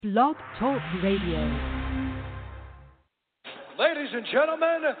Blog Talk Radio. Ladies and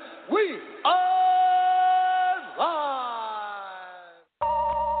gentlemen, we are live.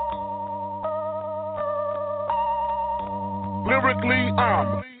 Lyrically,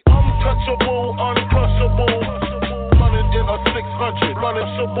 I'm untouchable, uncrushable. Running in a 600, running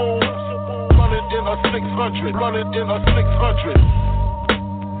in a 600, running in a 600.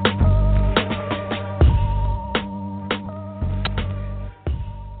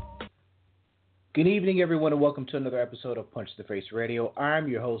 Good evening, everyone, and welcome to another episode of Punch the Face Radio. I'm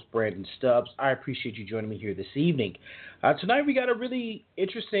your host, Brandon Stubbs. I appreciate you joining me here this evening. Tonight, we got a really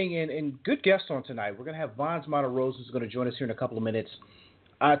interesting and good guest on tonight. We're going to have Vanes Martirosyan who's going to join us here in a couple of minutes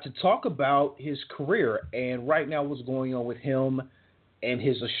to talk about his career and right now what's going on with him and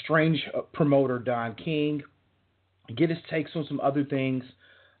his estranged promoter, Don King, get his takes on some other things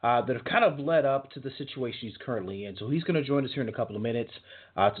that have kind of led up to the situation he's currently in. So he's going to join us here in a couple of minutes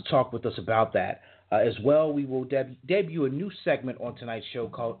to talk with us about that. As well, we will debut a new segment on tonight's show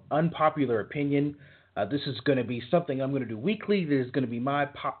called Unpopular Opinion. This is going to be something I'm going to do weekly. This is going to be my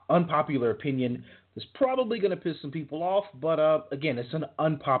unpopular opinion. It's probably going to piss some people off, but again, it's an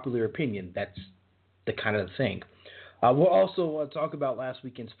unpopular opinion. That's the kind of thing. We'll also talk about last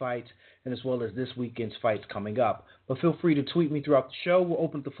weekend's fight and as well as this weekend's fights coming up. But feel free to tweet me throughout the show. We'll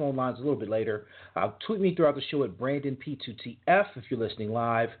open up the phone lines a little bit later. Tweet me throughout the show at BrandonP2TF if you're listening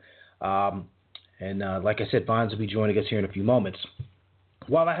live. And like I said, Vanes will be joining us here in a few moments.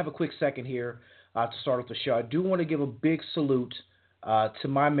 While I have a quick second here to start off the show, I do want to give a big salute to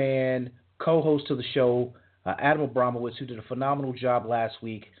my man, co-host of the show, Adam Abramowitz, who did a phenomenal job last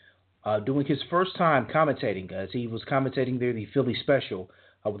week doing his first time commentating, as he was commentating there, the Philly Special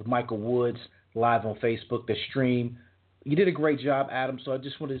with Michael Woods live on Facebook, the stream. You did a great job, Adam, so I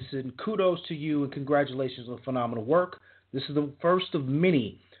just wanted to send kudos to you and congratulations on phenomenal work. This is the first of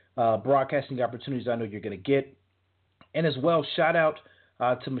many broadcasting opportunities I know you're going to get. And as well, shout out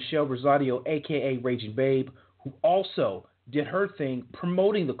to Michelle Rosario, a.k.a. Raging Babe, who also did her thing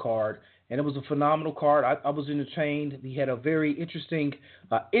promoting the card. And it was a phenomenal card. I was entertained. He had a very interesting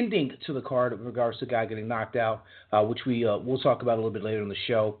ending to the card in regards to the guy getting knocked out, which we'll talk about a little bit later in the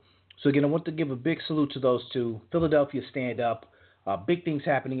show. So, again, I want to give a big salute to those two. Philadelphia stand up. Big things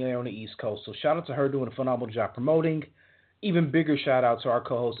happening there on the East Coast. So, shout out to her doing a phenomenal job promoting. Even bigger shout out to our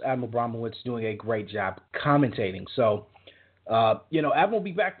co-host, Adam Abramowitz, doing a great job commentating. So, Adam will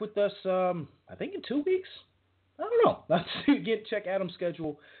be back with us, I think, in 2 weeks. I don't know. Let's check Adam's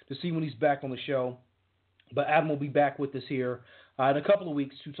schedule to see when he's back on the show. But Adam will be back with us here in a couple of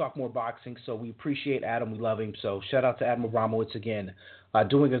weeks to talk more boxing. So we appreciate Adam. We love him. So shout out to Adam Abramowitz again,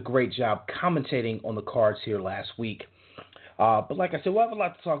 doing a great job commentating on the cards here last week. But like I said, we'll have a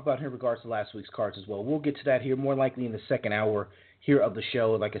lot to talk about here in regards to last week's cards as well. We'll get to that here more likely in the second hour here of the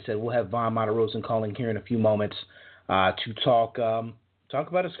show. Like I said, we'll have Vanes Martirosyan calling here in a few moments to talk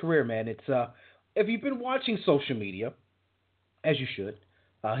about his career, man. It's if you've been watching social media, as you should,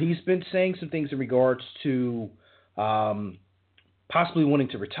 he's been saying some things in regards to possibly wanting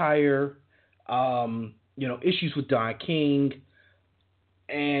to retire, issues with Don King,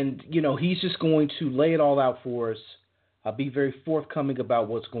 and, he's just going to lay it all out for us, be very forthcoming about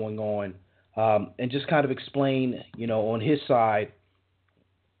what's going on, and just kind of explain, on his side,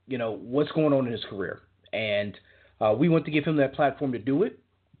 what's going on in his career. And we want to give him that platform to do it.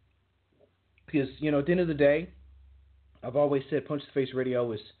 Because, at the end of the day, I've always said Punch the Face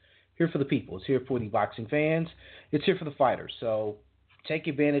Radio is here for the people. It's here for the boxing fans. It's here for the fighters. So take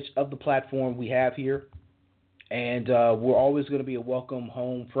advantage of the platform we have here. And we're always going to be a welcome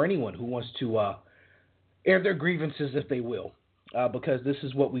home for anyone who wants to air their grievances, if they will. Because this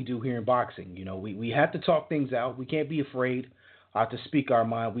is what we do here in boxing. We have to talk things out. We can't be afraid to speak our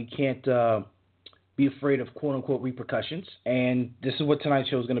mind. We can't be afraid of quote-unquote repercussions. And this is what tonight's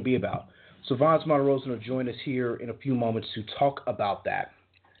show is going to be about. So Vanes Martirosyan will join us here in a few moments to talk about that.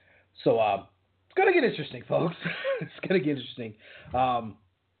 So it's going to get interesting, folks. It's going to get interesting.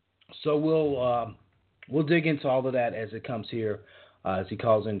 So we'll dig into all of that as it comes here, as he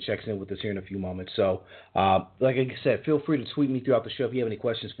calls in and checks in with us here in a few moments. So like I said, feel free to tweet me throughout the show. If you have any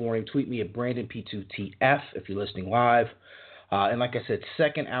questions for him, tweet me at BrandonP2TF if you're listening live. And like I said,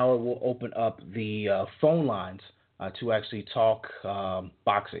 second hour, we'll open up the phone lines to actually talk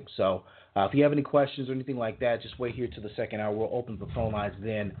boxing. So if you have any questions or anything like that, just wait here to the second hour. We'll open the phone lines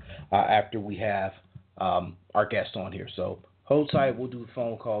then after we have our guest on here. So hold tight. We'll do the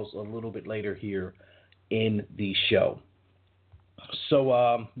phone calls a little bit later here in the show.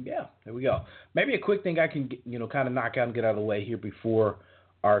 So, there we go. Maybe a quick thing I can, kind of knock out and get out of the way here before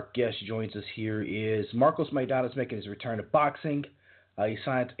our guest joins us here is Marcos Maidana is making his return to boxing. He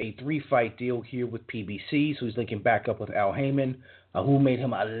signed a 3-fight deal here with PBC, so he's linking back up with Al Heyman, who made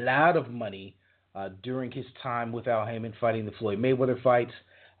him a lot of money during his time with Al Heyman fighting the Floyd Mayweather fights.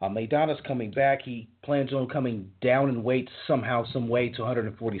 Maidana's coming back. He plans on coming down in weight somehow, some way to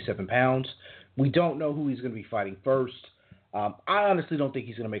 147 pounds. We don't know who he's going to be fighting first. I honestly don't think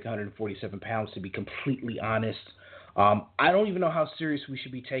he's going to make 147 pounds, to be completely honest. I don't even know how serious we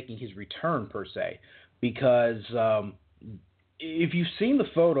should be taking his return, per se, because if you've seen the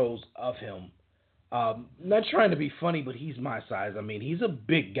photos of him, not trying to be funny, but he's my size. I mean, he's a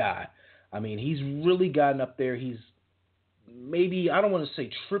big guy. I mean, he's really gotten up there. He's maybe, I don't want to say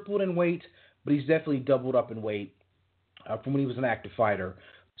tripled in weight, but he's definitely doubled up in weight from when he was an active fighter.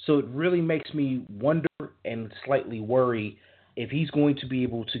 So it really makes me wonder and slightly worry if he's going to be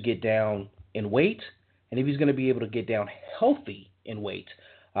able to get down in weight and if he's going to be able to get down healthy in weight.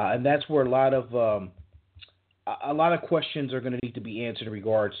 And that's where a lot of questions are going to need to be answered in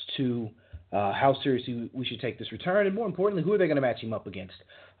regards to how seriously we should take this return, and more importantly, who are they going to match him up against?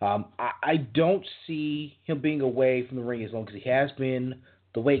 I don't see him being away from the ring as long as he has been,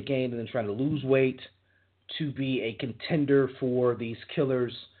 the weight gain and then trying to lose weight, to be a contender for these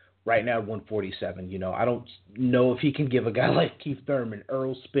killers right now at 147. I don't know if he can give a guy like Keith Thurman,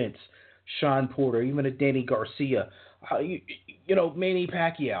 Earl Spence, Sean Porter, even a Danny Garcia, Manny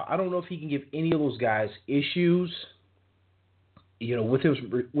Pacquiao. I don't know if he can give any of those guys issues.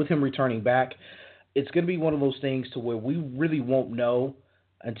 With him returning back, it's going to be one of those things to where we really won't know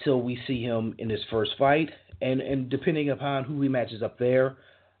until we see him in his first fight, and depending upon who he matches up there,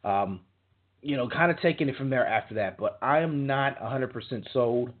 kind of taking it from there after that. But I am not 100%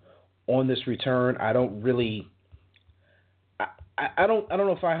 sold on this return. I don't really. I don't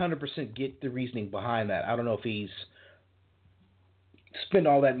know if I 100% get the reasoning behind that. I don't know if he's spent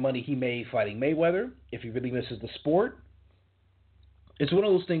all that money he made fighting Mayweather, if he really misses the sport. It's one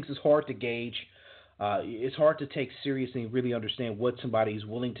of those things that's hard to gauge. It's hard to take seriously and really understand what somebody is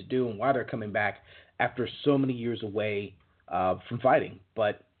willing to do and why they're coming back after so many years away from fighting.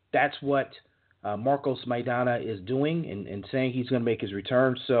 But that's what Marcos Maidana is doing and saying he's going to make his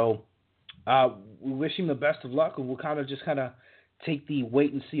return. So we wish him the best of luck, and we'll kind of take the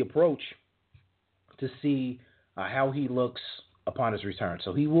wait-and-see approach to see how he looks upon his return.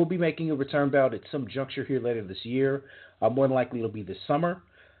 So he will be making a return bout at some juncture here later this year. More than likely it'll be this summer.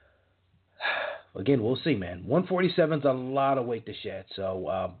 Again, we'll see, man. 147 is a lot of weight to shed.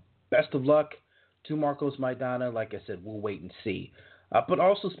 So best of luck to Marcos Maidana. Like I said, we'll wait and see. But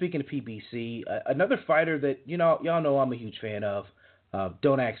also, speaking of PBC, another fighter that, y'all know I'm a huge fan of.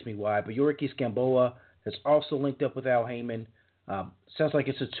 Don't ask me why, but Yorikis Gamboa has also linked up with Al Heyman. Sounds like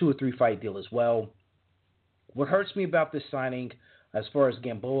it's a 2 or 3 fight deal as well. What hurts me about this signing, as far as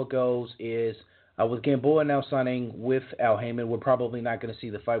Gamboa goes, is with Gamboa now signing with Al Heyman, we're probably not going to see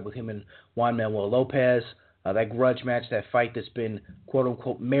the fight with him and Juan Manuel Lopez. That grudge match, that fight that's been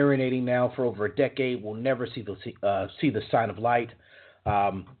quote-unquote marinating now for over a decade, will never see the sign of light.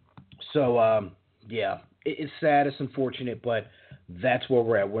 It's sad, it's unfortunate, but that's where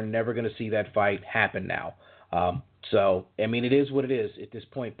we're at. We're never going to see that fight happen now. It is what it is at this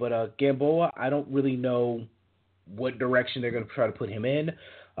point. But Gamboa, I don't really know what direction they're going to try to put him in,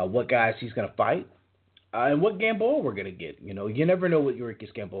 what guys he's going to fight, and what Gamboa we're going to get. You never know what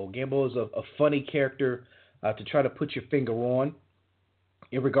Yorikis Gamboa. Gamboa is a funny character to try to put your finger on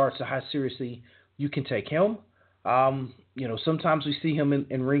in regards to how seriously you can take him. Sometimes we see him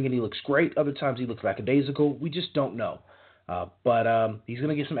in ring and he looks great. Other times he looks lackadaisical. We just don't know. But he's going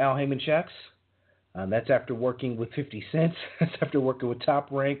to get some Al Heyman checks. That's after working with 50 Cent. That's after working with Top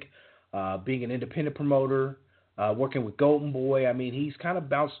Rank, being an independent promoter, working with Golden Boy. I mean, he's kind of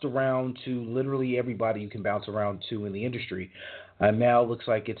bounced around to literally everybody you can bounce around to in the industry. Now it looks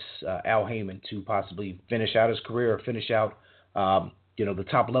like it's Al Heyman to possibly finish out his career or finish out, the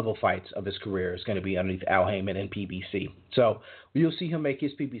top level fights of his career is going to be underneath Al Heyman and PBC. So you'll see him make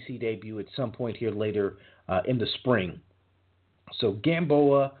his PBC debut at some point here later in the spring. So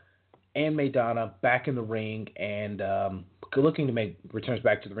Gamboa and Maidana back in the ring and looking to make returns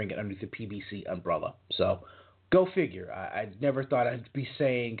back to the ring underneath the PBC umbrella. So go figure. I never thought I'd be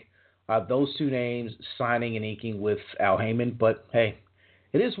saying those two names signing and inking with Al Heyman, but hey,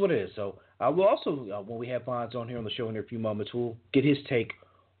 it is what it is. So we'll also, when we have Vanes on here on the show in a few moments, we'll get his take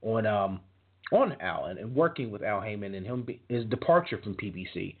on Al and working with Al Heyman and his departure from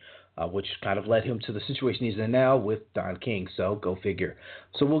PBC. Which kind of led him to the situation he's in now with Don King. So go figure.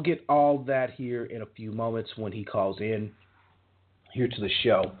 So we'll get all that here in a few moments when he calls in here to the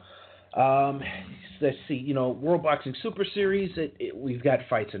show. Let's see. World Boxing Super Series, we've got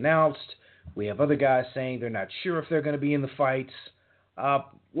fights announced. We have other guys saying they're not sure if they're going to be in the fights.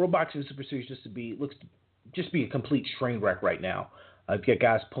 World Boxing Super Series looks to be a complete train wreck right now. You've got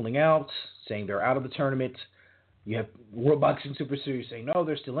guys pulling out, saying they're out of the tournament. You have World Boxing Super Series saying, no,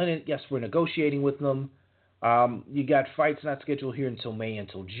 they're still in it. Yes, we're negotiating with them. You got fights not scheduled here until May,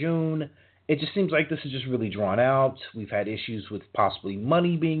 until June. It just seems like this is just really drawn out. We've had issues with possibly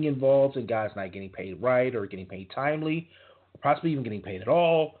money being involved and guys not getting paid right or getting paid timely, or possibly even getting paid at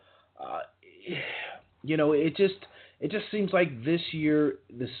all. It just seems like this year,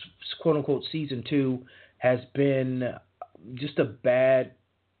 this quote-unquote season 2 has been just a bad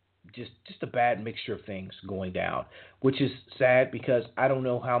mixture of things going down, which is sad because I don't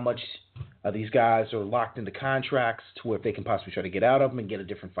know how much these guys are locked into contracts to where if they can possibly try to get out of them and get a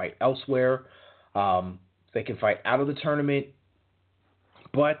different fight elsewhere. They can fight out of the tournament.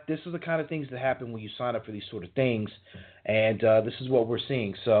 But this is the kind of things that happen when you sign up for these sort of things, and this is what we're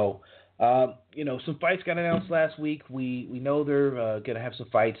seeing. So, some fights got announced last week. We know they're going to have some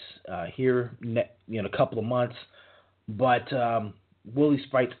fights here in a couple of months, but will these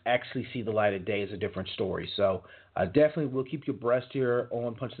fights actually see the light of day is a different story. So definitely we'll keep you abreast here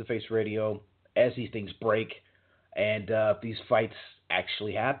on Punch the Face Radio as these things break, and if these fights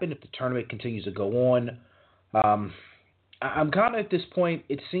actually happen, if the tournament continues to go on. I'm kind of at this point,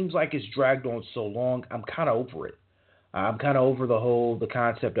 it seems like it's dragged on so long, I'm kind of over it. I'm kind of over the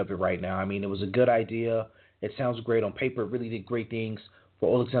concept of it right now. I mean, it was a good idea. It sounds great on paper. It really did great things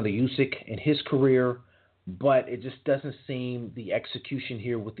for Alexander Usyk in his career, but it just doesn't seem the execution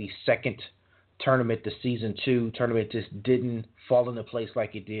here with the second tournament, the season 2 tournament, just didn't fall into place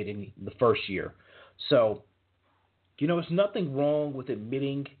like it did in the first year. So, there's nothing wrong with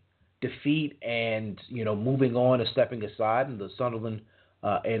admitting defeat and, moving on and stepping aside. And the Sunderland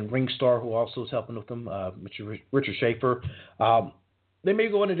and ring star who also is helping with them, Richard Schaefer, they may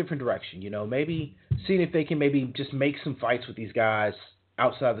go in a different direction. Maybe seeing if they can maybe just make some fights with these guys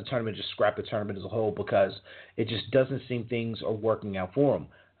outside the tournament, just scrap the tournament as a whole, because it just doesn't seem things are working out for them.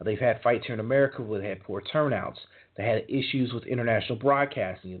 They've had fights here in America where they had poor turnouts. They had issues with international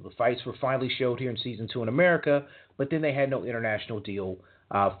broadcasting. The fights were finally showed here in Season 2 in America, but then they had no international deal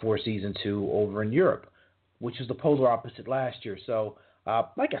for Season 2 over in Europe, which is the polar opposite last year. So,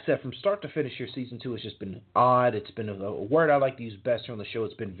 like I said, from start to finish here, Season 2 has just been odd. It's been a word I like to use best here on the show.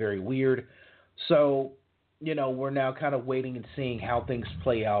 It's been very weird. So, we're now kind of waiting and seeing how things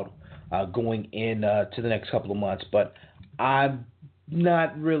play out going in to the next couple of months. But I'm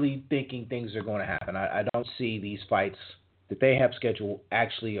not really thinking things are going to happen. I don't see these fights that they have scheduled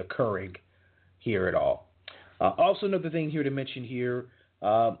actually occurring here at all. Also, another thing here to mention here,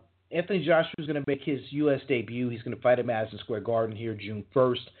 Anthony Joshua is going to make his U.S. debut. He's going to fight at Madison Square Garden here June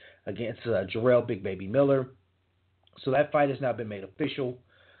 1st against Jarrell Big Baby Miller. So that fight has now been made official.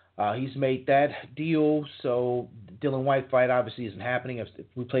 He's made that deal, so the Dylan White fight obviously isn't happening. If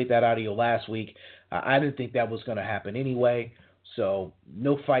we played that audio last week, I didn't think that was going to happen anyway. So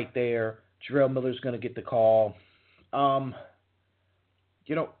no fight there. Jarrell Miller's going to get the call.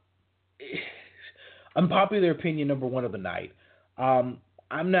 Unpopular opinion number 1 of the night. I'm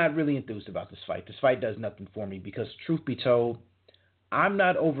not really enthused about this fight. This fight does nothing for me because, truth be told, I'm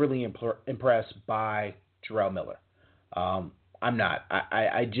not overly impressed by Jarrell Miller. I'm not.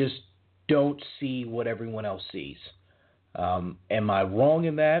 I just don't see what everyone else sees. Am I wrong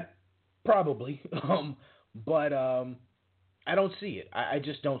in that? Probably. But I don't see it. I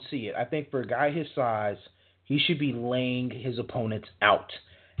just don't see it. I think for a guy his size, he should be laying his opponents out.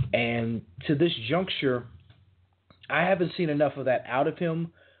 And to this juncture, I haven't seen enough of that out of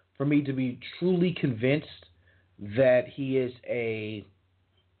him for me to be truly convinced that he is a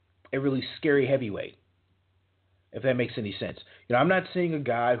really scary heavyweight, if that makes any sense. I'm not seeing a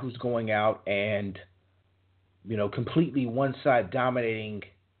guy who's going out and, completely one side dominating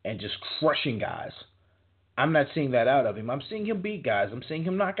and just crushing guys. I'm not seeing that out of him. I'm seeing him beat guys. I'm seeing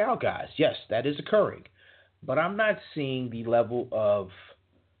him knock out guys. Yes, that is occurring. But I'm not seeing the level of,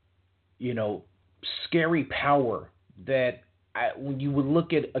 scary power that when you would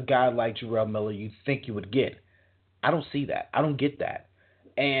look at a guy like Jarrell Miller, you'd think you would get. I don't see that. I don't get that.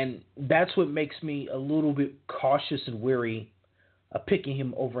 And that's what makes me a little bit cautious and wary of picking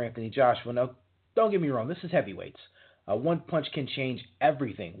him over Anthony Joshua. Now, don't get me wrong. This is heavyweights. One punch can change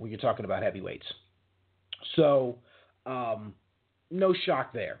everything when you're talking about heavyweights. So, no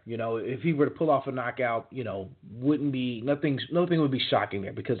shock there. If he were to pull off a knockout, nothing would be shocking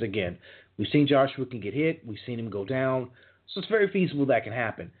there because, again, we've seen Joshua can get hit. We've seen him go down. So it's very feasible that can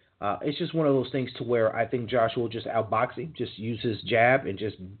happen. It's just one of those things to where I think Joshua will just outbox him, just use his jab and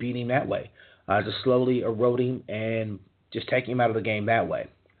just beat him that way. Just slowly erode him and just take him out of the game that way.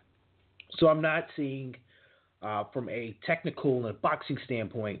 So I'm not seeing from a technical and a boxing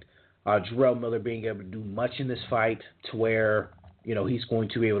standpoint, Jarrell Miller being able to do much in this fight to where, he's going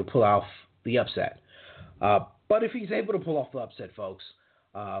to be able to pull off the upset. But if he's able to pull off the upset, folks,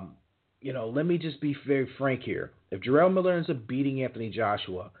 let me just be very frank here. If Jarrell Miller ends up beating Anthony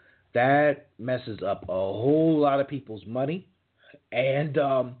Joshua, that messes up a whole lot of people's money. And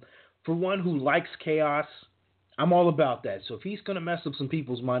for one who likes chaos, I'm all about that. So if he's going to mess up some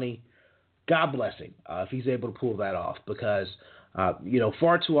people's money, God bless him if he's able to pull that off. Because,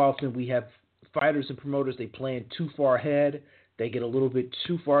 far too often we have fighters and promoters, they plan too far ahead. They get a little bit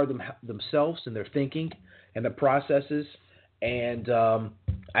too far themselves in their thinking and the processes. And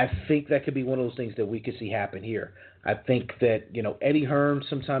I think that could be one of those things that we could see happen here. I think that, Eddie Hearn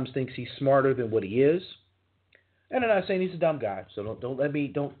sometimes thinks he's smarter than what he is. And I'm not saying he's a dumb guy, so don't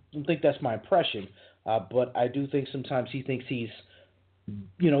think that's my impression. But I do think sometimes he thinks he's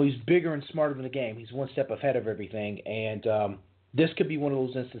bigger and smarter than the game. He's one step ahead of everything. And this could be one of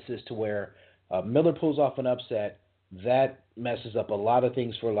those instances to where Miller pulls off an upset. That messes up a lot of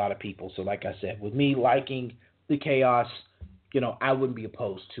things for a lot of people. So like I said, with me liking the chaos, I wouldn't be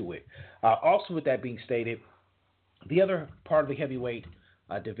opposed to it. Also, with that being stated, the other part of the heavyweight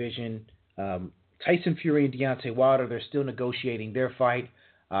division, Tyson Fury and Deontay Wilder, they're still negotiating their fight.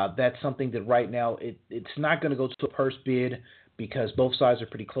 That's something that right now it's not going to go to a purse bid because both sides are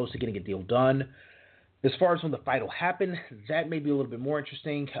pretty close to getting a deal done. As far as when the fight will happen, that may be a little bit more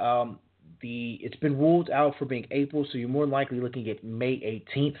interesting. It's been ruled out for being April, so you're more likely looking at May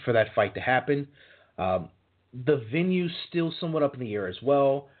 18th for that fight to happen. The venue's still somewhat up in the air as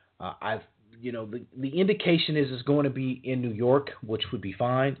well. The indication is it's going to be in New York, which would be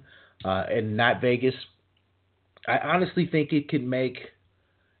fine, and not Vegas. I honestly think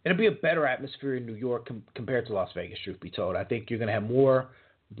it'll be a better atmosphere in New York compared to Las Vegas, truth be told. I think you're going to have more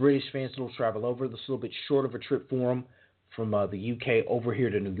British fans that will travel over. This is a little bit short of a trip for them from the UK over here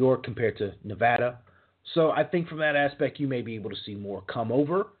to New York compared to Nevada. So I think from that aspect, you may be able to see more come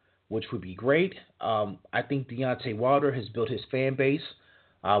over, which would be great. I think Deontay Wilder has built his fan base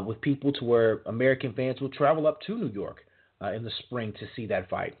with people to where American fans will travel up to New York in the spring to see that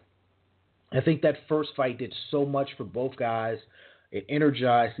fight. I think that first fight did so much for both guys. It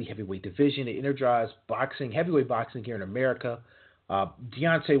energized the heavyweight division. It energized heavyweight boxing here in America.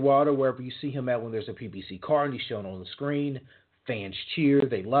 Deontay Wilder, wherever you see him at when there's a PBC card and he's shown on the screen, fans cheer,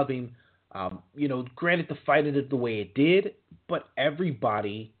 they love him. Granted the fight ended the way it did, but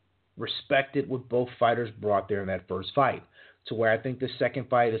everybody respected what both fighters brought there in that first fight. To where I think the second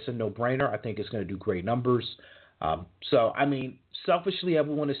fight is a no-brainer. I think it's going to do great numbers. Selfishly, I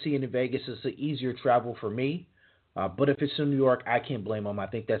would want to see it in Vegas. It's an easier travel for me. But if it's in New York, I can't blame them. I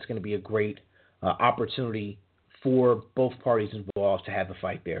think that's going to be a great opportunity for both parties involved to have the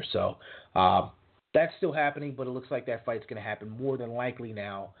fight there. So that's still happening, but it looks like that fight's going to happen more than likely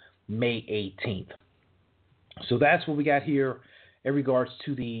now, May 18th. So that's what we got here in regards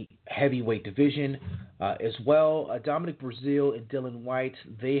to the heavyweight division. As well, Dominic Breazeale and Dylan White,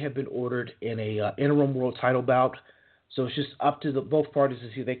 they have been ordered in a interim world title bout. So it's just up to both parties to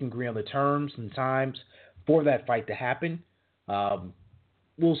see if they can agree on the terms and times for that fight to happen.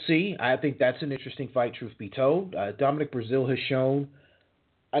 We'll see. I think that's an interesting fight, truth be told. Dominic Breazeale has shown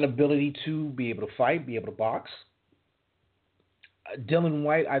an ability to be able to fight, be able to box. Dylan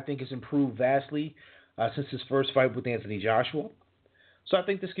White, I think, has improved vastly since his first fight with Anthony Joshua. So I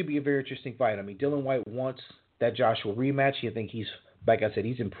think this could be a very interesting fight. Dylan White wants that Joshua rematch. I think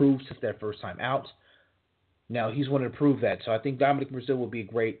he's improved since that first time out. Now he's wanted to prove that. So I think Dominic Breazeale will be a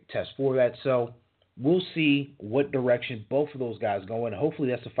great test for that. So we'll see what direction both of those guys go in. Hopefully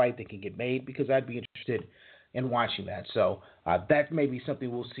that's a fight that can get made because I'd be interested in watching that. So that may be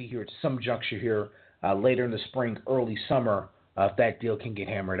something we'll see here at some juncture here later in the spring, early summer, if that deal can get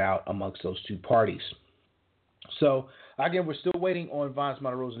hammered out amongst those two parties. So, again, we're still waiting on Vanes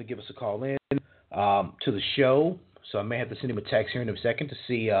Martirosyan to give us a call in to the show. So I may have to send him a text here in a second to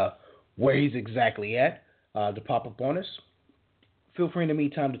see where he's exactly at to pop up on us. Feel free in the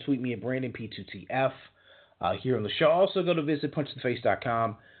meantime to tweet me at BrandonP2TF here on the show. Also, go to visit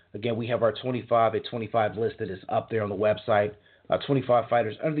punchtheface.com. Again, we have our 25 at 25 list that is up there on the website. 25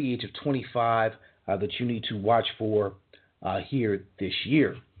 fighters under the age of 25 that you need to watch for here this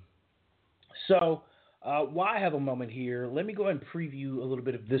year. So, while I have a moment here, let me go ahead and preview a little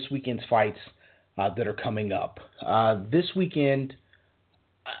bit of this weekend's fights that are coming up. This weekend,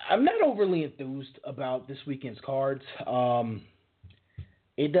 I'm not overly enthused about this weekend's cards.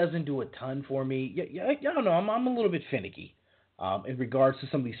 It doesn't do a ton for me. I don't know. I'm a little bit finicky in regards to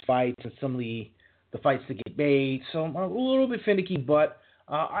some of these fights and some of the fights that get made. So I'm a little bit finicky, but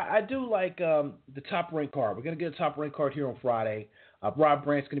I do like the top rank card. We're going to get a top rank card here on Friday. Rob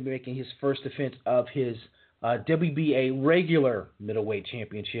Brant's going to be making his first defense of his WBA regular middleweight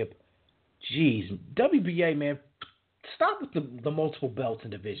championship. Jeez, WBA, man, stop with the multiple belts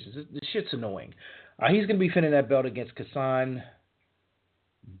and divisions. This shit's annoying. He's going to be defending that belt against Kassan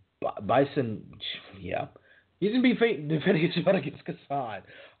Bison. Yeah. He's going to be defending his belt against Kassan.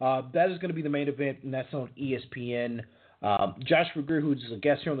 That is going to be the main event, and that's on ESPN. Josh Vergir, who was a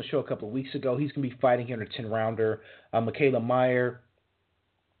guest here on the show a couple of weeks ago, he's going to be fighting here in a 10-rounder.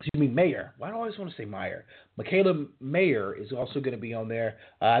 Mayer. Why do I always want to say Meyer? Michaela Mayer is also going to be on there.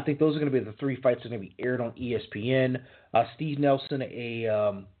 I think those are going to be the three fights that are going to be aired on ESPN. Steve Nelson, I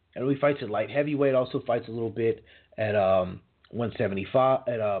know he fights at light heavyweight, also fights a little bit at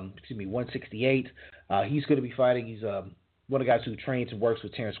 168. He's going to be fighting. He's one of the guys who trains and works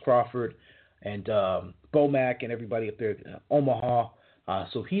with Terrence Crawford and Bomac and everybody up there in Omaha.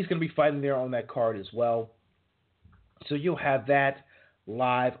 So he's going to be fighting there on that card as well. So you'll have that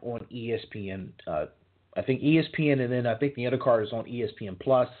live on ESPN. I think ESPN, and then I think the other card is on ESPN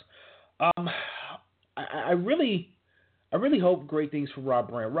Plus. I really hope great things for Rob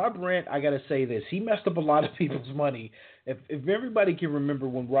Brant. Rob Brant, I gotta say this, he messed up a lot of people's money. If everybody can remember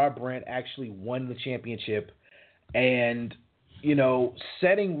when Rob Brant actually won the championship, and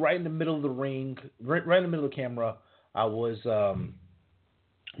setting right in the middle of the ring, right in the middle of the camera, was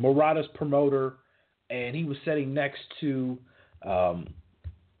Murata's promoter, and he was sitting next to Tom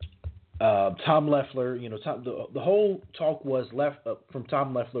Leffler. The whole talk was from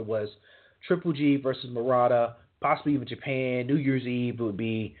Tom Leffler was Triple G versus Murata, possibly even Japan. New Year's Eve, it would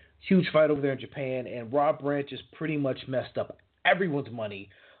be a huge fight over there in Japan, and Rob Brant just pretty much messed up everyone's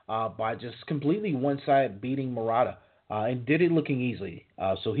money by just completely one-sided beating Murata, and did it looking easily.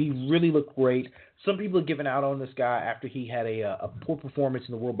 So he really looked great. Some people are giving out on this guy after he had a poor performance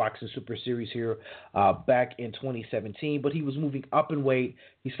in the World Boxing Super Series here back in 2017, but he was moving up in weight.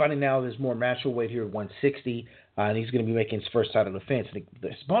 He's fighting now his more natural weight here at 160, and he's going to be making his first title defense.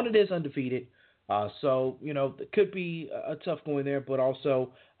 His opponent is undefeated, so it could be a tough going there, but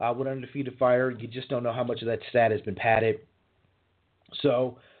also with an undefeated fighter, you just don't know how much of that stat has been padded.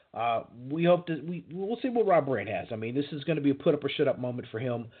 So we hope that we'll see what Rob Brant has. I mean, this is going to be a put up or shut up moment for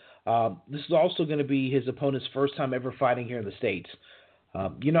him. This is also going to be his opponent's first time ever fighting here in the States.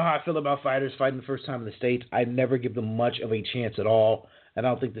 You know how I feel about fighters fighting the first time in the States. I never give them much of a chance at all, and I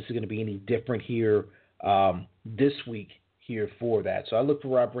don't think this is going to be any different here this week here for that. So I look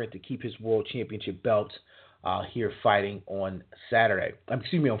for Rob Brant to keep his world championship belt here fighting on Friday.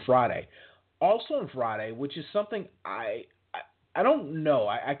 Also on Friday, which is something I don't know.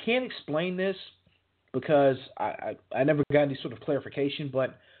 I can't explain this because I never got any sort of clarification,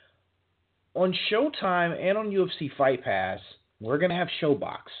 but on Showtime and on UFC Fight Pass, we're going to have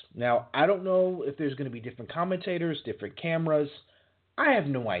Showbox. Now, I don't know if there's going to be different commentators, different cameras. I have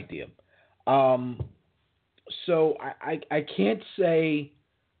no idea. So I can't say.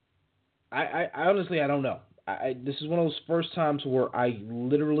 I honestly, I don't know. This is one of those first times where I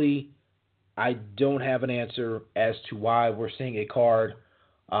don't have an answer as to why we're seeing a card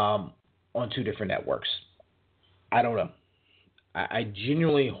on two different networks. I don't know. I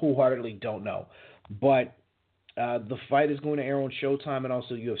genuinely, wholeheartedly don't know. But the fight is going to air on Showtime and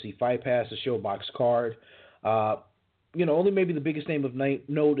also UFC Fight Pass, the Showbox card. Only maybe the biggest name of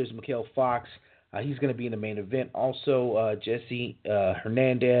note is Mikhail Fox. He's going to be in the main event. Also, Jesse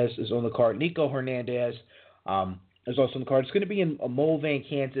Hernandez is on the card. Nico Hernandez is also on the card. It's going to be in Mulvan,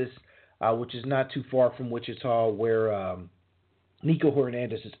 Kansas, which is not too far from Wichita, where Nico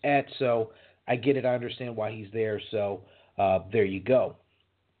Hernandez is at. So I get it. I understand why he's there. So there you go.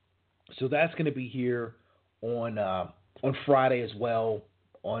 So that's going to be here on Friday as well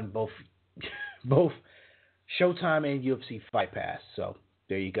on both Showtime and UFC Fight Pass. So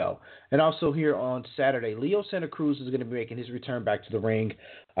there you go. And also here on Saturday, Leo Santa Cruz is going to be making his return back to the ring.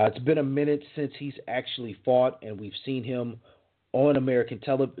 It's been a minute since he's actually fought, and we've seen him on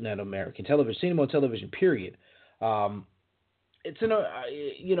seen him on television, period.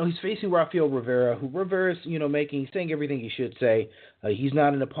 He's facing Rafael Rivera, who Rivera's, saying everything he should say. He's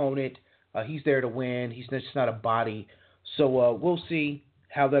not an opponent. He's there to win. He's just not a body. So we'll see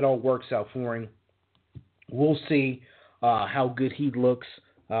how that all works out for him. We'll see how good he looks.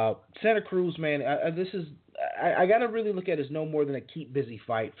 Santa Cruz, man, I got to really look at it as no more than a keep busy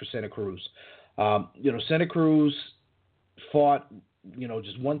fight for Santa Cruz. Santa Cruz fought,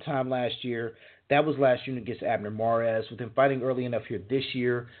 just one time last year. That was last year against Abner Mares. With him fighting early enough here this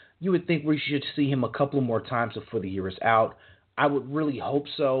year, you would think we should see him a couple more times before the year is out. I would really hope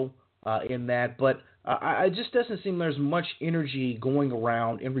so in that. But it just doesn't seem there's much energy going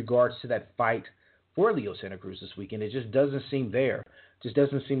around in regards to that fight for Leo Santa Cruz this weekend. It just doesn't seem there. It just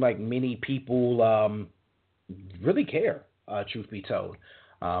doesn't seem like many people really care, truth be told,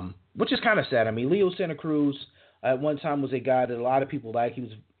 which is kind of sad. I mean, Leo Santa Cruz at one time was a guy that a lot of people liked. He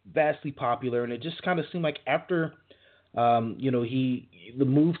was vastly popular, and it just kind of seemed like after, the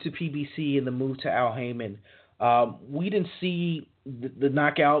move to PBC and the move to Al Heyman, we didn't see the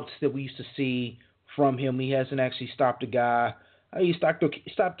knockouts that we used to see from him. He hasn't actually stopped a guy. He stopped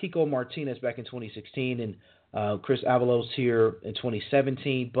Kiko Martinez back in 2016 and Chris Avalos here in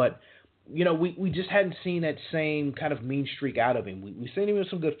 2017. But, we just hadn't seen that same kind of mean streak out of him. We've seen him in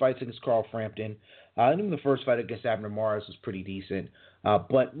some good fights against Carl Frampton. And even the first fight against Abner Mares was pretty decent.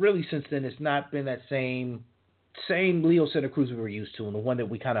 But really since then, it's not been that same Leo Santa Cruz we were used to and the one that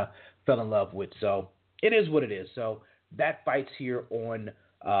we kind of fell in love with. So it is what it is. So that fight's here on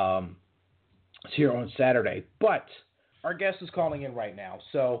Saturday. But our guest is calling in right now.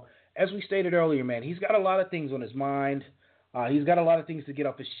 So as we stated earlier, man, he's got a lot of things on his mind. He's got a lot of things to get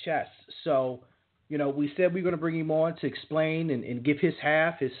off his chest. So, we said we were going to bring him on to explain and give his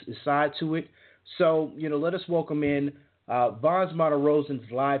half, his side to it. So, let us welcome in Vanes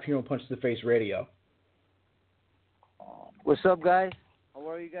Martirosyan live here on Punch to the Face Radio. What's up, guys? How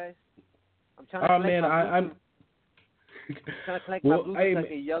are you guys? I'm trying to collect I'm trying to collect my Bluetooth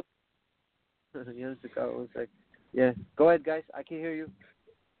like a young It's like, yeah. Go ahead, guys. I can hear you.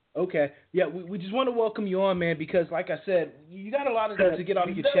 Okay. Yeah, we just want to welcome you on, man, because like I said, you got a lot of things to get off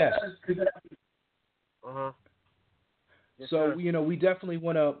your chest. Uh-huh. Yes, so, sir. We definitely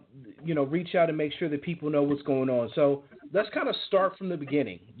want to, reach out and make sure that people know what's going on. So let's kind of start from the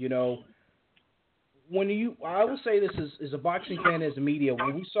beginning. I will say this as a boxing fan, as a media,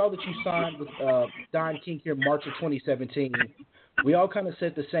 when we saw that you signed with Don King here in March of 2017, we all kind of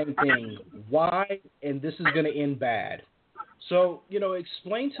said the same thing. Why? And this is going to end bad. So,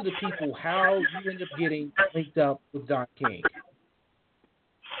 explain to the people how you ended up getting linked up with Don King.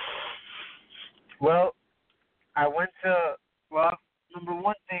 Well, I went to, number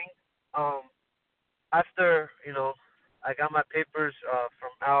one thing, after, I got my papers from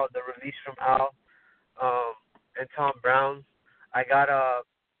Al, the release from Al and Tom Brown, I got a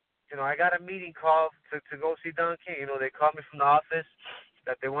meeting call to go see Don King. They called me from the office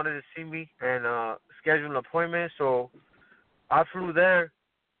that they wanted to see me and schedule an appointment. So I flew there.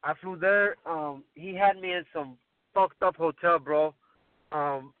 He had me in some fucked up hotel, bro,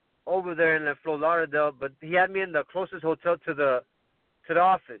 over there in Fort Lauderdale. But he had me in the closest hotel to the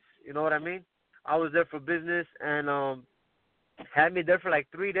office. You know what I mean? I was there for business and had me there for like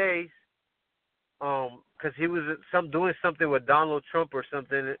 3 days. Because he was doing something with Donald Trump or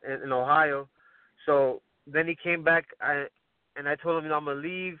something in Ohio. So then he came back, and I told him, I'm going to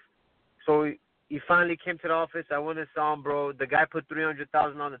leave. So he finally came to the office. I went and saw him, bro. The guy put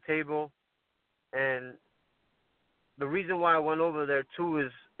 $300,000 on the table. And the reason why I went over there, too,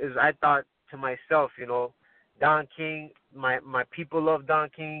 is I thought to myself, Don King, my people love Don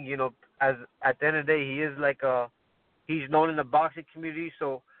King. As at the end of the day, he is he's known in the boxing community.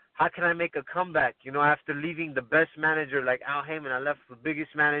 So how can I make a comeback? After leaving the best manager like Al Heyman, I left the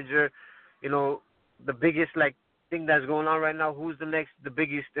biggest manager, the biggest thing that's going on right now. Who's the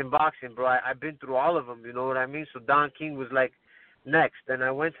biggest in boxing, bro? I've been through all of them, you know what I mean? So Don King was next, and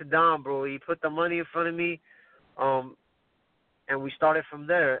I went to Don, bro. He put the money in front of me, and we started from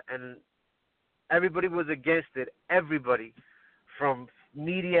there. And everybody was against it. Everybody, from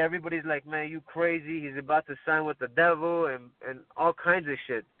media, everybody's like, man, you crazy? He's about to sign with the devil and all kinds of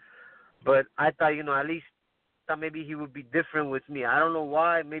shit. But I thought, at least thought maybe he would be different with me. I don't know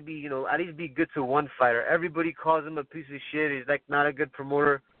why. Maybe, at least be good to one fighter. Everybody calls him a piece of shit. He's not a good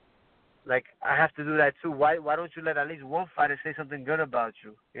promoter. I have to do that too. Why don't you let at least one fighter say something good about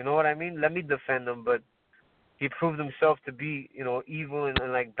you? You know what I mean? Let me defend him. But he proved himself to be, evil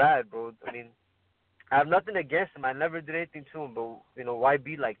and bad, bro. I mean, I have nothing against him. I never did anything to him. But, why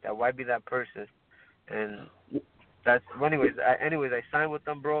be like that? Why be that person? And that's anyways. I signed with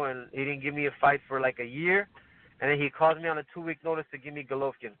him, bro, and he didn't give me a fight for a year, and then he called me on a 2-week notice to give me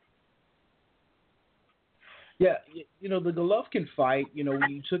Golovkin. Yeah, the Golovkin fight,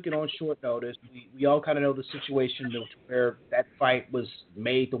 we took it on short notice. We all kind of know the situation where that fight was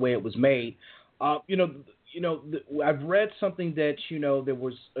made the way it was made. I've read something that there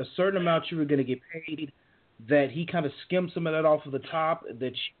was a certain amount you were going to get paid, that he kind of skimmed some of that off of the top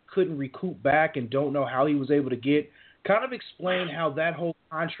that you couldn't recoup back and don't know how he was able to get. Kind of explain how that whole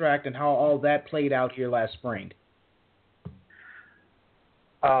contract and how all that played out here last spring.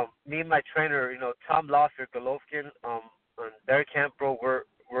 Me and my trainer, Tom Lawfer, Golovkin, on their camp, bro, we're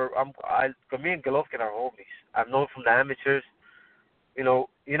me and Golovkin are homies. I've known from the amateurs. You know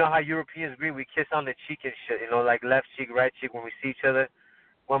how Europeans greet, we kiss on the cheek and shit, like left cheek, right cheek when we see each other.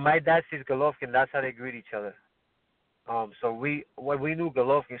 When my dad sees Golovkin, that's how they greet each other. So we knew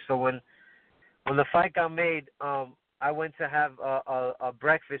Golovkin. So when the fight got made, I went to have a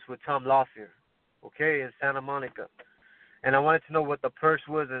breakfast with Tom Lawfier, okay, in Santa Monica. And I wanted to know what the purse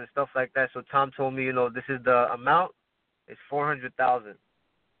was and stuff like that. So Tom told me, this is the amount. It's $400,000.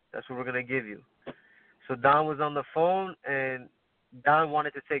 That's what we're gonna give you. So Don was on the phone, and Don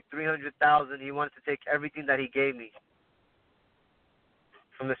wanted to take $300,000. He wanted to take everything that he gave me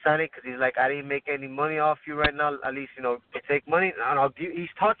from the signing, because he's like, I didn't make any money off you right now. At least, to take money. And he's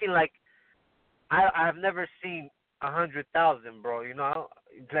talking like I've never seen 100,000, bro.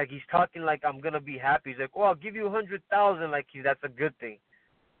 Like he's talking like I'm gonna be happy. He's like, I'll give you 100,000. Like that's a good thing.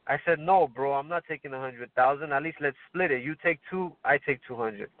 I said, no, bro, I'm not taking 100,000. At least let's split it. You take 2, I take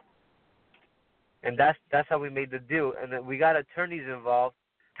 200. And that's how we made the deal. And then we got attorneys involved.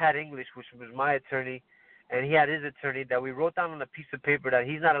 Pat English, which was my attorney, and he had his attorney, that we wrote down on a piece of paper that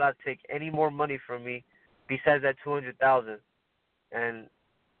he's not allowed to take any more money from me besides that 200,000. And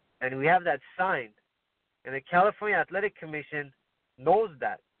we have that signed. And the California Athletic Commission knows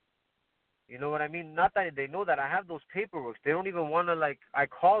that. You know what I mean? Not that they know that. I have those paperwork. They don't even want to, I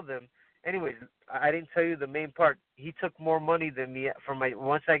called them. Anyways, I didn't tell you the main part. He took more money than me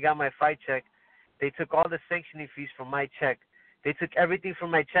once I got my fight check. They took all the sanctioning fees from my check. They took everything from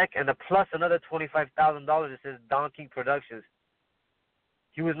my check and plus another $25,000 that says Don King Productions.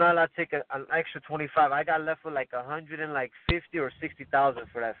 He was not allowed to take an extra 25. I got left with like 150 or 60,000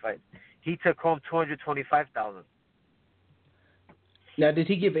 for that fight. He took home 225,000. Now, did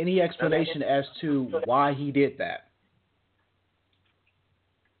he give any explanation as to why he did that?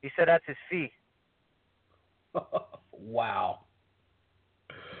 He said that's his fee. Wow.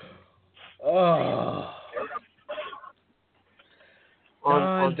 Oh.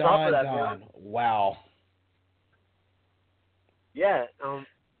 On top of that, man. Wow. Yeah.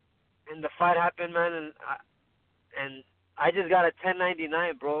 And the fight happened, man, and I just got a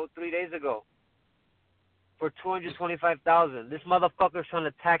 1099, bro, 3 days ago for $225,000. This motherfucker's trying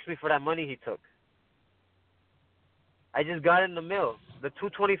to tax me for that money he took. I just got it in the mail. The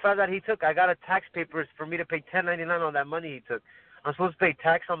 $225 that he took, I got a tax papers for me to pay $10.99 on that money he took. I'm supposed to pay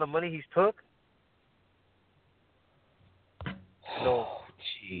tax on the money he took? No. Oh,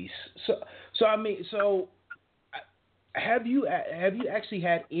 jeez. So have you actually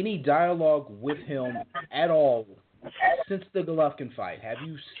had any dialogue with him at all since the Golovkin fight? Have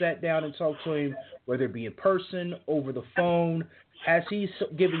you sat down and talked to him, whether it be in person, over the phone? Has he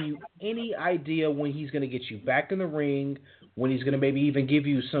given you any idea when he's going to get you back in the ring, when he's going to maybe even give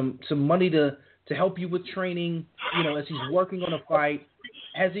you some money to help you with training, as he's working on a fight?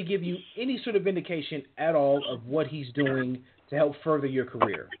 Has he given you any sort of indication at all of what he's doing to help further your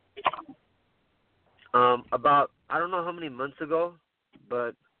career? About, I don't know how many months ago,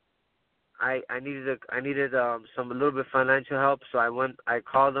 but I needed a little bit of financial help, so I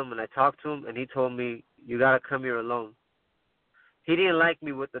called him and I talked to him, and he told me, you got to come here alone. He didn't like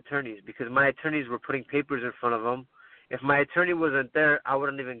me with attorneys because my attorneys were putting papers in front of him. If my attorney wasn't there, I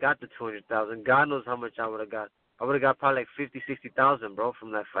wouldn't even got the $200,000. God knows how much I would have got. I would have got probably like 50, 60,000, bro,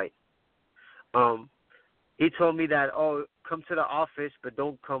 from that fight. He told me that, come to the office, but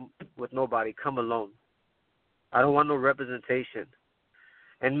don't come with nobody. Come alone. I don't want no representation.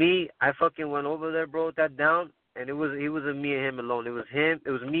 And me, I fucking went over there, bro, that down, and it wasn't me and him alone. It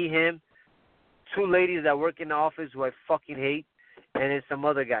was me, him, 2 ladies that work in the office who I fucking hate, and then some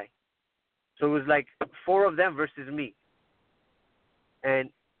other guy. So it was like 4 of them versus me. And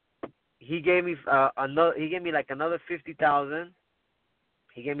he gave me like another 50,000.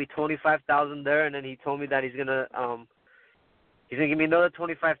 He gave me 25,000 there, and then he told me that he's gonna give me another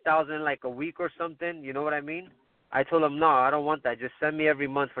 25,000 in like a week or something. You know what I mean? I told him, no, I don't want that. Just send me every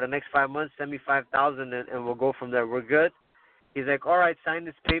month for the next 5 months. Send me 5,000, and we'll go from there. We're good. He's like, all right, sign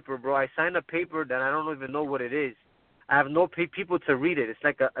this paper, bro. I signed a paper that I don't even know what it is. I have no people to read it. It's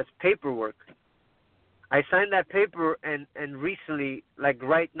like it's paperwork. I signed that paper, and recently, like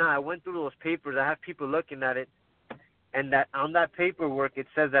right now, I went through those papers. I have people looking at it, and that on that paperwork it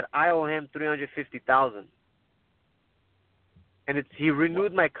says that I owe him $350,000. And he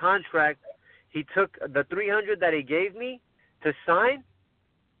renewed my contract. He took the $300 that he gave me to sign.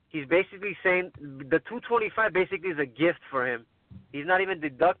 He's basically saying the $225 basically is a gift for him. He's not even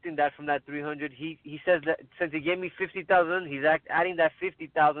deducting that from that $300. He says that since he gave me $50,000, he's adding that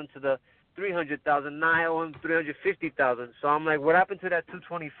 $50,000 to the $300,000. Now I owe him $350,000. So I'm like, what happened to that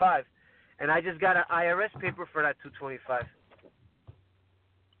 $225? And I just got an IRS paper for that $225.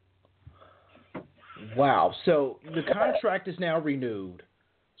 Wow. So the contract is now renewed.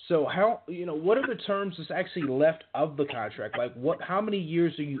 So what are the terms that's actually left of the contract? Like how many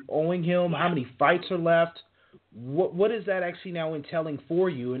years are you owing him? How many fights are left? What is that actually now entailing for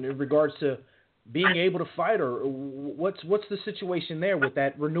you in regards to being able to fight, or what's the situation there with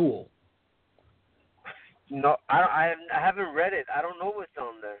that renewal? No, I haven't read it. I don't know what's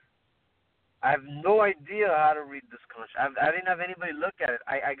on there. I have no idea how to read this contract. I didn't have anybody look at it.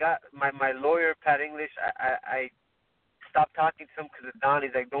 I got my lawyer, Pat English. I stopped talking to him because of Don.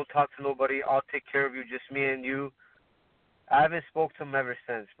 He's like, don't talk to nobody. I'll take care of you, just me and you. I haven't spoke to him ever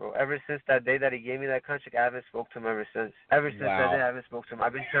since, bro. Ever since that day that he gave me that contract, I haven't spoke to him ever since. Ever since that day, I haven't spoke to him.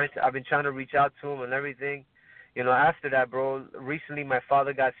 I've been trying to reach out to him and everything. After that, bro, recently my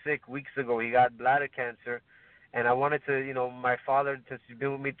father got sick weeks ago. He got bladder cancer. And I wanted to, my father, since he's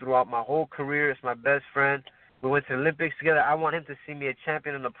been with me throughout my whole career, is my best friend. We went to the Olympics together. I want him to see me a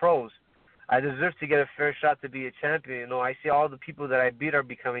champion in the pros. I deserve to get a fair shot to be a champion. I see all the people that I beat are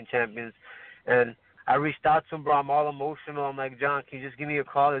becoming champions. And I reached out to him, bro. I'm all emotional. I'm like, John, can you just give me a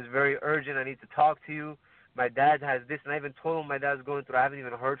call? It's very urgent. I need to talk to you. My dad has this. And I even told him my dad's going through. I haven't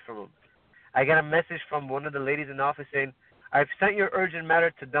even heard from him. I got a message from one of the ladies in the office saying, I've sent your urgent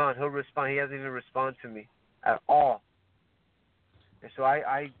matter to Don. He'll respond. He hasn't even responded to me at all. And so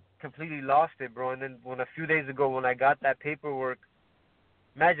I completely lost it, bro. And then a few days ago when I got that paperwork,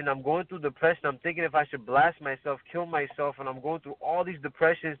 imagine I'm going through depression. I'm thinking if I should blast myself, kill myself, and I'm going through all these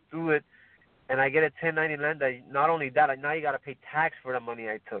depressions through it, and I get a 1099 that not only that, now you got to pay tax for the money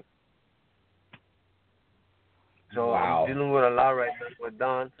I took. So wow. I'm dealing with a lot right now with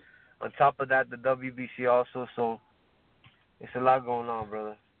Don. On top of that, the WBC also. So it's a lot going on,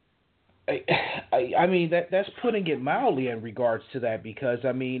 brother. I mean that's putting it mildly in regards to that, because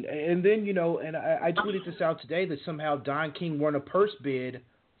I mean, and then and I tweeted this out today that somehow Don King won a purse bid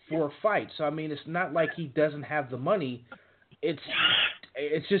for a fight. So I mean, it's not like he doesn't have the money. It's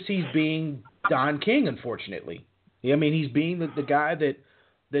just he's being Don King, unfortunately. I mean, he's being the guy that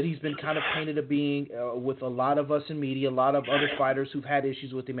he's been kind of painted as being with a lot of us in media, a lot of other fighters who've had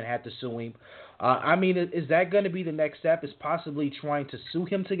issues with him and had to sue him. I mean, is that going to be the next step, is possibly trying to sue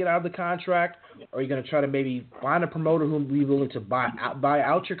him to get out of the contract? Or are you going to try to maybe find a promoter who will be willing to buy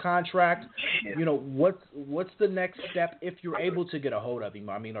out your contract? What's the next step if you're able to get a hold of him?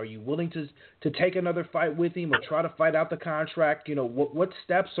 I mean, are you willing to take another fight with him or try to fight out the contract? What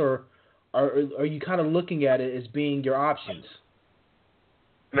steps are you kind of looking at it as being your options?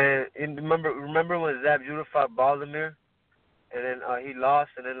 Man, remember when Zab Judah fought Baldomir, and then he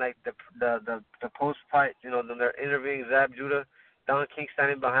lost, and then like the post fight, then they're interviewing Zab Judah, Don King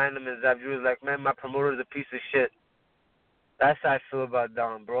standing behind him, and Zab Judah's like, man, my promoter's a piece of shit. That's how I feel about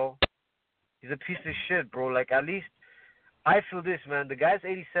Don, bro. He's a piece of shit, bro. Like, at least I feel this, man. The guy's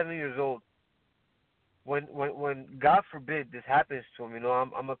 87 years old. When God forbid this happens to him,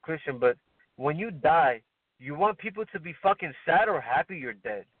 I'm a Christian, but when you die, you want people to be fucking sad or happy you're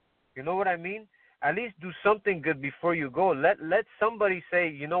dead. You know what I mean? At least do something good before you go. Let somebody say,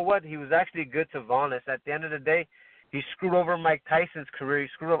 you know what, he was actually good to Vanes. At the end of the day, he screwed over Mike Tyson's career. He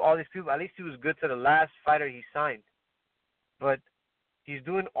screwed up all these people. At least he was good to the last fighter he signed. But he's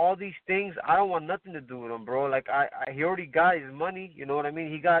doing all these things. I don't want nothing to do with him, bro. Like, he already got his money. You know what I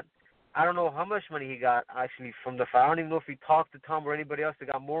mean? He got, I don't know how much money he got, actually, from the fight. I don't even know if he talked to Tom or anybody else. They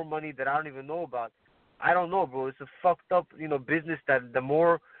got more money that I don't even know about. I don't know, bro. It's a fucked up, business that the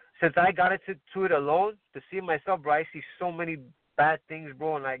more, since I got into it alone, to see myself, bro, I see so many bad things,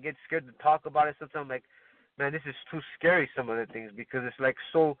 bro, and I get scared to talk about it. Sometimes I'm like, man, this is too scary, some of the things, because it's like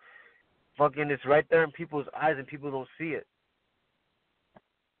so fucking, it's right there in people's eyes and people don't see it.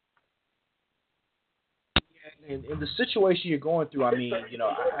 In the situation you're going through, I mean,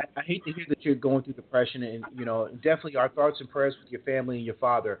 I hate to hear that you're going through depression, and definitely our thoughts and prayers with your family and your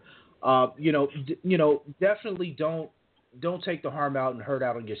father. Definitely don't take the harm out and hurt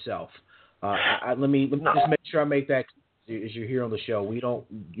out on yourself. Let me just make sure I make that clear as you're here on the show. We don't,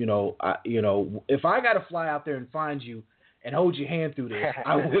 if I got to fly out there and find you and hold your hand through this,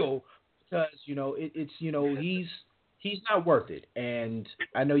 I will, because he's not worth it. And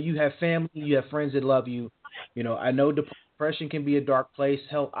I know you have family, you have friends that love you. I know depression can be a dark place.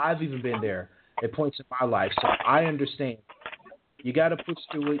 Hell, I've even been there at points in my life, so I understand. You got to push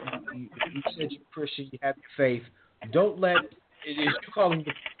through it. You said you're Christian. You have your faith. Don't let, as you call him,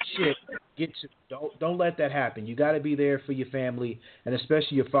 the shit get to. Don't let that happen. You got to be there for your family and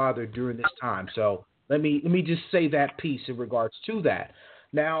especially your father during this time. So let me just say that piece in regards to that.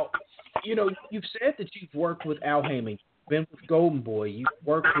 Now, you've said that you've worked with Al Haymon, you've been with Golden Boy, you've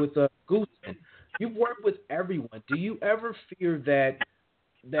worked with Gooseman, you've worked with everyone. Do you ever fear that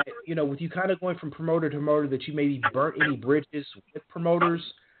that, with you kind of going from promoter to promoter, that you maybe burnt any bridges with promoters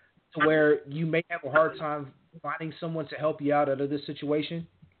to where you may have a hard time finding someone to help you out of this situation?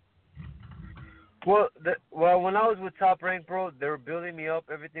 Well, when I was with Top Rank, bro, they were building me up.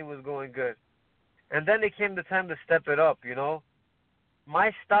 Everything was going good. And then it came the time to step it up,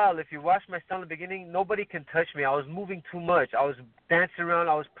 My style, if you watch my style in the beginning, nobody can touch me. I was moving too much. I was dancing around.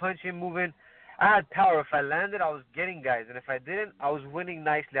 I was punching, moving. I had power. If I landed, I was getting guys. And if I didn't, I was winning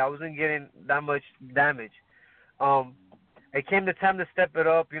nicely. I wasn't getting that much damage. It came the time to step it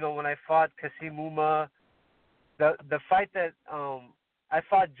up, when I fought Kasim Uma. The fight that I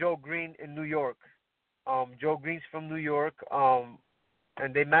fought Joe Green in New York. Joe Green's from New York,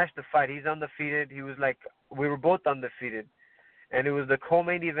 and they matched the fight. He's undefeated. We were both undefeated. And it was the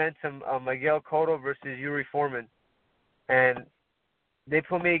co-main event of Miguel Cotto versus Yuri Foreman. And they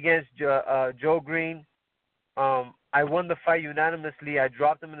put me against Joe Green. I won the fight unanimously. I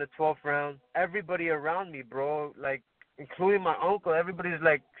dropped him in the 12th round. Everybody around me, bro, including my uncle, everybody's,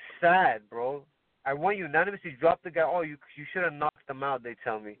 sad, bro. I won unanimously, dropped the guy. Oh, you should have knocked him out, they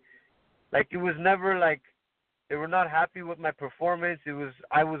tell me. It was never, they were not happy with my performance.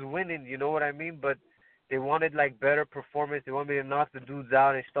 I was winning, you know what I mean? But they wanted, better performance. They wanted me to knock the dudes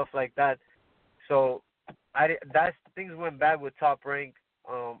out and stuff like that. So things went bad with Top Rank.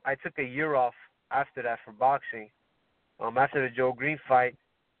 I took a year off after that for boxing, after the Joe Green fight.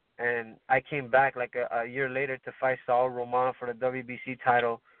 And I came back, a year later to fight Saul Roman for the WBC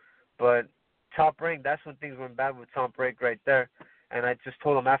title. But Top Rank, that's when things went bad with Top Rank right there. And I just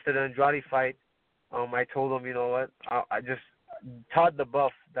told him after the Andrade fight, I told him, you know what, I just Todd the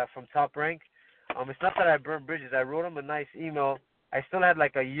Buff that from Top Rank. It's not that I burned bridges. I wrote him a nice email. I still had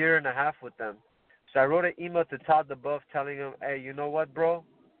a year and a half with them. So I wrote an email to Todd the Buff telling him, hey, you know what, bro?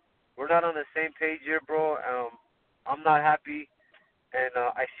 We're not on the same page here, bro. I'm not happy. And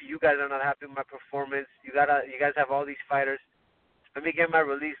I see you guys are not happy with my performance. You guys have all these fighters. Let me get my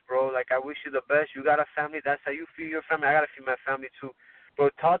release, bro. I wish you the best. You got a family. That's how you feed your family. I got to feed my family, too. Bro,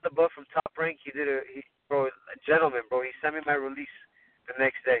 Todd the Buff from Top Rank, a gentleman, bro. He sent me my release the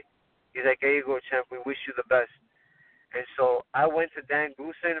next day. He's like, here you go, champ. We wish you the best. And so I went to Dan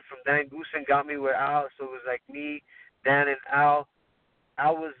Goosen. From Dan Goosen got me with Al. So it was me, Dan, and Al.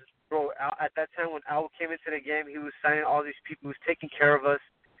 Al, at that time when Al came into the game, he was signing all these people. He was taking care of us.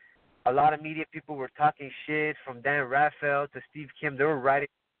 A lot of media people were talking shit, from Dan Raphael to Steve Kim. They were writing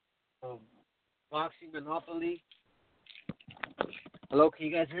Boxing Monopoly. Hello, can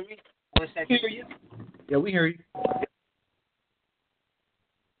you guys hear me? One second. Hear you. Yeah, we hear you.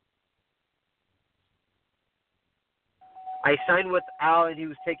 I signed with Al, and he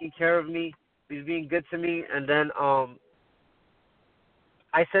was taking care of me. He was being good to me, and then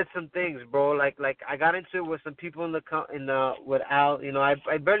I said some things, bro. I got into it with some people with Al.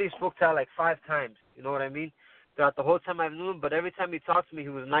 I barely spoke to Al 5 times. You know what I mean? Throughout the whole time I've known him, but every time he talked to me, he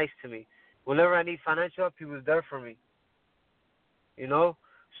was nice to me. Whenever I need financial help, he was there for me.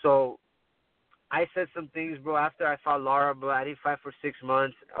 So I said some things, bro. After I fought Lara, bro, I didn't fight for 6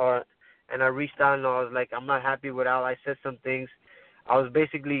 months, and I reached out and I was like, I'm not happy with Al. I said some things. I was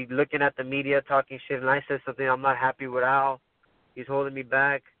basically looking at the media, talking shit, and I said something. I'm not happy with Al. He's holding me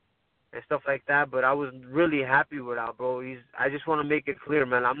back and stuff like that. But I was really happy with Al, bro. I just want to make it clear,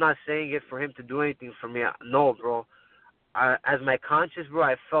 man. I'm not saying it for him to do anything for me. No, bro. As my conscience, bro,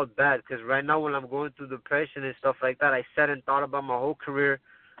 I felt bad because right now when I'm going through depression and stuff like that, I sat and thought about my whole career,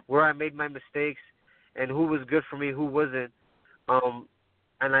 where I made my mistakes, and who was good for me, who wasn't.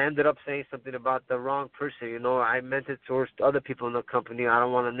 And I ended up saying something about the wrong person. I meant it towards other people in the company I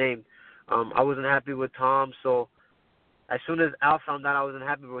don't want to name. I wasn't happy with Tom, so as soon as Al found out I wasn't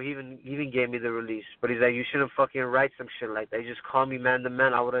happy, bro, he even gave me the release. But he's like, you shouldn't fucking write some shit like that. You just call me man to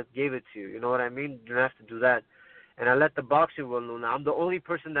man. I would have gave it to you. You know what I mean? You don't have to do that. And I let the boxing world know now. I'm the only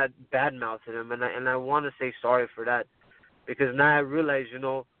person that badmouthed him, and I want to say sorry for that. Because now I realize,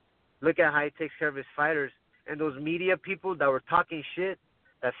 look at how he takes care of his fighters. And those media people that were talking shit,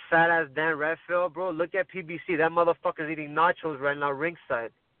 that fat-ass Dan Raphael, bro, look at PBC. That motherfucker's eating nachos right now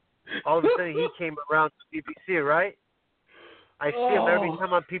ringside. All of a sudden he came around to PBC, right? I see him every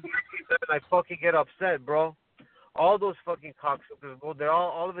time on PBC, and I fucking get upset, bro. All those fucking cocksuckers, bro, they're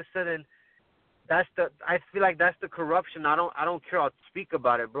all of a sudden, I feel like that's the corruption. I don't care. I'll speak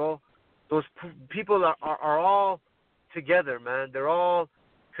about it, bro. Those people are all together, man. They're all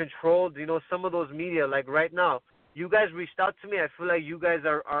controlled. Some of those media, like right now, you guys reached out to me. I feel like you guys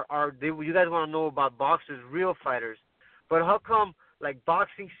you guys want to know about boxers, real fighters. But how come,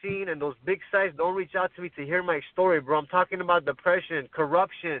 boxing scene and those big sites don't reach out to me to hear my story, bro? I'm talking about depression,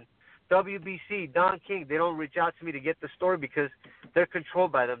 corruption, WBC, Don King. They don't reach out to me to get the story because they're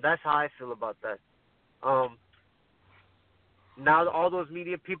controlled by them. That's how I feel about that. Now all those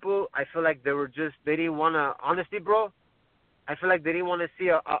media people, I feel like they didn't want to, honestly, bro, I feel like they didn't want to see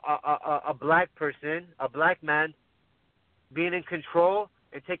a black person, a black man, being in control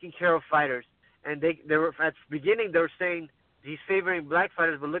and taking care of fighters. And they were, at the beginning, they were saying he's favoring black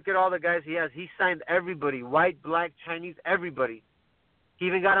fighters, but look at all the guys he has. He signed everybody, white, black, Chinese, everybody. He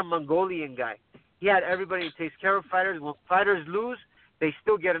even got a Mongolian guy. He had everybody. He takes care of fighters. When fighters lose, they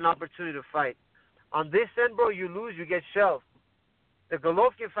still get an opportunity to fight. On this end, bro, you lose, you get shelved. The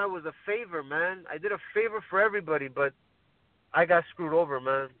Golovkin fight was a favor, man. I did a favor for everybody, but I got screwed over,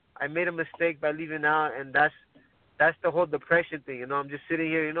 man. I made a mistake by leaving out, and that's the whole depression thing. You know, I'm just sitting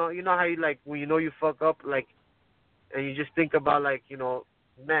here. You know how you, like, when you know you fuck up, like, and you just think about, like, you know,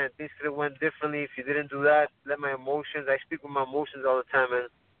 man, things could have went differently if you didn't do that. Let my emotions. I speak with my emotions all the time, and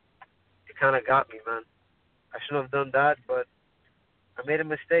it kind of got me, man. I shouldn't have done that, but I made a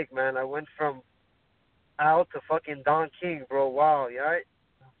mistake, man. I went from Al to fucking Don King, bro. Wow, you all right?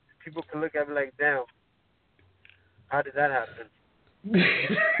 People could look at me like, damn, how did that happen?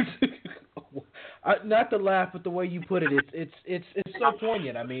 Not to laugh, but the way you put it, it's so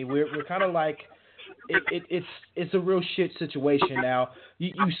poignant. I mean, we're kind of like, it's a real shit situation. Now,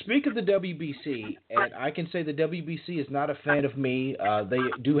 you speak of the WBC, and I can say the WBC is not a fan of me. They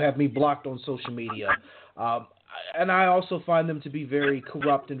do have me blocked on social media. And I also find them to be very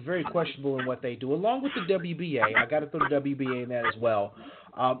corrupt and very questionable in what they do, along with the WBA. I got to throw the WBA in that as well.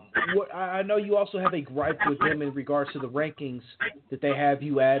 I know you also have a gripe with them in regards to the rankings that they have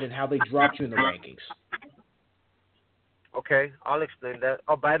you at and how they dropped you in the rankings. Okay, I'll explain that.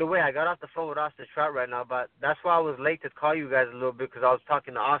 Oh, by the way, I got off the phone with Austin Trout right now, but that's why I was late to call you guys a little bit, because I was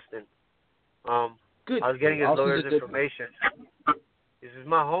talking to Austin. Good. I was getting his lawyer's information. This is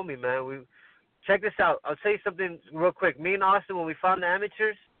my homie, man. Check this out. I'll tell you something real quick. Me and Austin, when we fought in the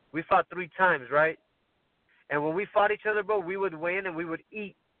amateurs, we fought 3 times, right? And when we fought each other, bro, we would weigh in and we would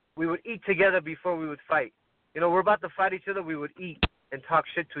eat. We would eat together before we would fight. You know, we're about to fight each other, we would eat and talk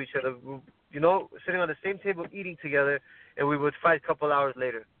shit to each other. You know, sitting on the same table eating together, and we would fight a couple hours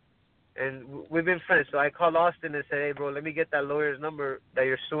later. And we've been friends. So I called Austin and said, hey, bro, let me get that lawyer's number that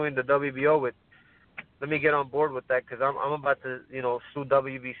you're suing the WBO with. Let me get on board with that, because I'm about to, you know, sue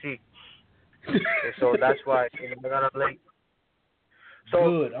WBC. And so that's why I got up late. So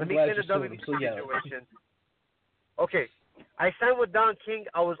good. I'm let me glad say the WBC so, yeah. situation. Okay, I signed with Don King.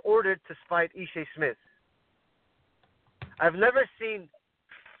 I was ordered to fight Ishe Smith. I've never seen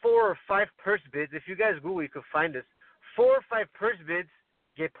 4 or 5 purse bids. If you guys Google, you could find this. 4 or 5 purse bids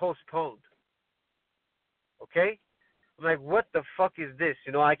get postponed. Okay? I'm like, what the fuck is this?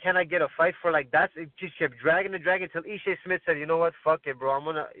 You know, I cannot get a fight for like that. It just kept dragging and dragging until Ishe Smith said, you know what, fuck it, bro.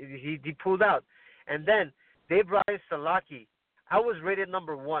 He pulled out. And then they brought in Salaki. I was rated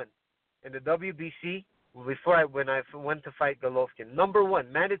number 1 in the WBC when I went to fight Golovkin. Number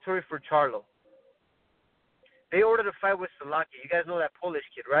 1, mandatory for Charlo. They ordered a fight with Salaki. You guys know that Polish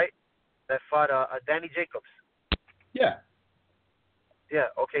kid, right? That fought Danny Jacobs. Yeah. Yeah,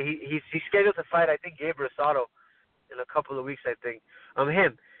 okay. He's scheduled to fight, I think, Gabriel Sato in a couple of weeks, I think.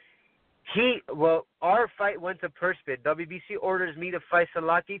 Our fight went to purse bid. WBC orders me to fight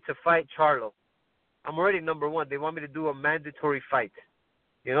Salaki to fight Charlo. I'm already number 1. They want me to do a mandatory fight.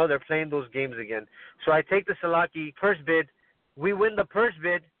 You know, they're playing those games again. So I take the Salaki purse bid. We win the purse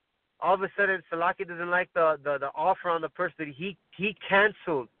bid. All of a sudden, Salaki doesn't like the offer on the purse bid. He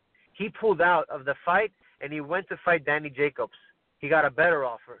canceled. He pulled out of the fight, and he went to fight Danny Jacobs. He got a better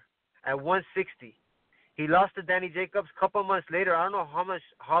offer at 160. He lost to Danny Jacobs. A couple months later, I don't know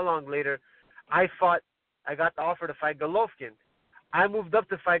how long later, I got the offer to fight Golovkin. I moved up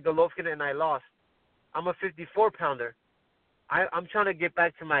to fight Golovkin, and I lost. I'm a 54-pounder. I'm trying to get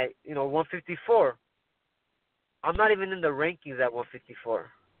back to my, 154. I'm not even in the rankings at 154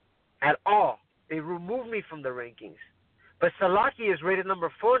 at all. They removed me from the rankings. But Salaki is rated number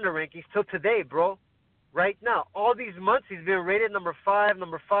 4 in the rankings till today, bro. Right now. All these months he's been rated number 5,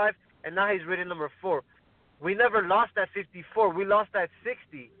 and now he's rated number 4. We never lost at 54. We lost at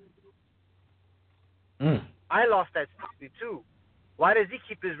 60. I lost at 62. Why does he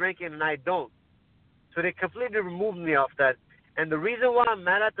keep his ranking and I don't? So they completely removed me off that. And the reason why I'm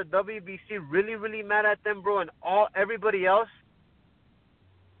mad at the WBC, really, really mad at them, bro, and everybody else,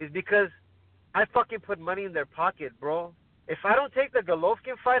 is because I fucking put money in their pocket, bro. If I don't take the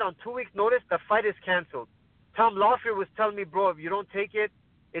Golovkin fight on 2 weeks' notice, the fight is canceled. Tom Lawfer was telling me, bro, if you don't take it,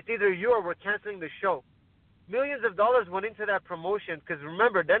 it's either you or we're canceling the show. Millions of dollars went into that promotion because,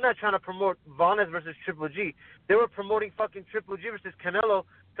 remember, they're not trying to promote Vanes versus Triple G. They were promoting fucking Triple G versus Canelo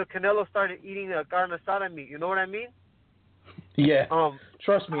till Canelo started eating carne asada meat. You know what I mean? Yeah.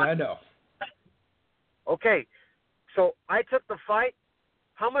 Trust me, I know. Okay, so I took the fight.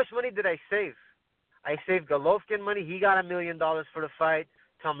 How much money did I save? I saved Golovkin money. He got $1 million for the fight.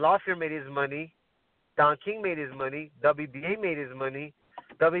 Tom Lawfer made his money. Don King made his money. WBA made his money.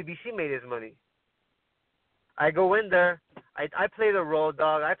 WBC made his money. I go in there. I play the role,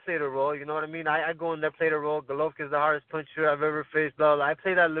 dog. I play the role. You know what I mean? I go in there, play the role. Golovkin's the hardest puncher I've ever faced, dog. I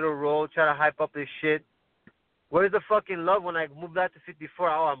play that little role, try to hype up this shit. Where's the fucking love when I move that to 54?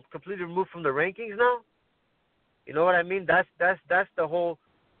 Oh, I'm completely removed from the rankings now? You know what I mean? That's the whole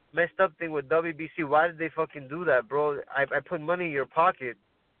messed up thing with WBC. Why did they fucking do that, bro? I put money in your pocket.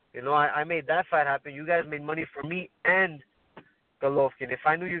 You know, I made that fight happen. You guys made money for me and Golovkin. If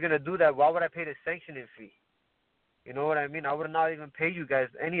I knew you were going to do that, why would I pay the sanctioning fee? You know what I mean? I would not even pay you guys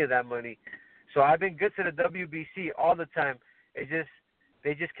any of that money. So I've been good to the WBC all the time.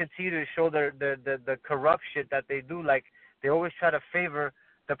 They just continue to show the corrupt shit that they do. Like, they always try to favor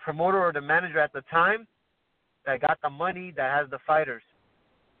the promoter or the manager at the time that got the money, that has the fighters.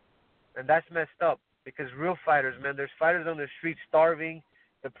 And that's messed up because real fighters, man, there's fighters on the street starving,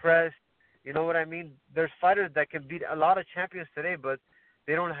 depressed. You know what I mean? There's fighters that can beat a lot of champions today, but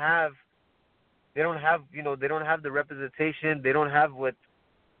they don't have the representation. They don't have what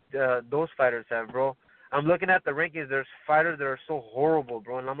those fighters have, bro. I'm looking at the rankings. There's fighters that are so horrible,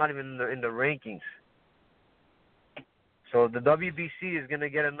 bro, and I'm not even in the rankings. So the WBC is gonna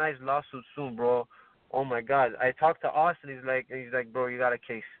get a nice lawsuit soon, bro. Oh my God! I talked to Austin. He's like, bro, you got a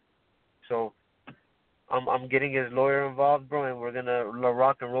case. So I'm getting his lawyer involved, bro, and we're gonna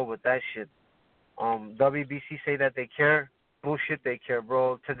rock and roll with that shit. WBC say that they care. Bullshit, they care,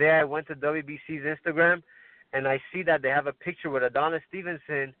 bro. Today I went to WBC's Instagram, and I see that they have a picture with Adonis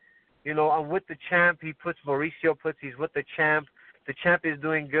Stevenson. You know, I'm with the champ. Mauricio puts he's with the champ. The champ is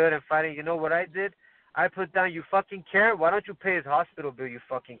doing good and fighting. You know what I did? I put down, you fucking care? Why don't you pay his hospital bill, you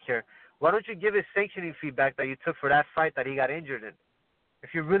fucking care? Why don't you give his sanctioning fee back that you took for that fight that he got injured in?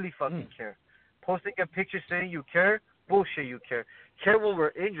 If you really fucking care. Posting a picture saying you care? Bullshit, you care. Care when we're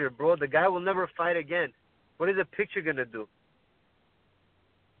injured, bro. The guy will never fight again. What is a picture going to do?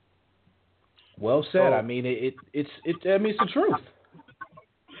 Well said. I mean, it's the truth.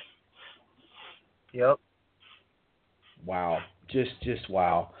 Yep. Wow. Just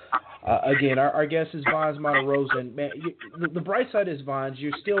wow. Again, our guest is Vanes Martirosyan. Man, the bright side is, Vanes,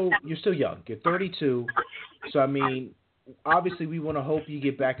 you're still young. You're 32. So I mean, obviously we want to hope you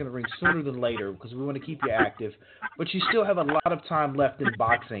get back in the ring sooner than later because we want to keep you active. But you still have a lot of time left in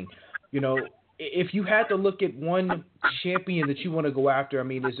boxing. You know, if you had to look at one champion that you want to go after, I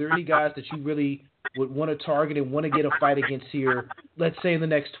mean, is there any guys that you really would want to target and want to get a fight against here, let's say in the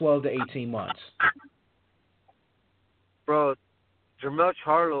next 12 to 18 months? Bro, Jermell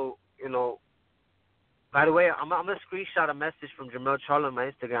Charlo, you know, by the way, I'm going to screenshot a message from Jermell Charlo on my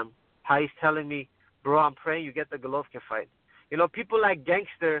Instagram. How he's telling me, bro, I'm praying you get the Golovkin fight. You know, people like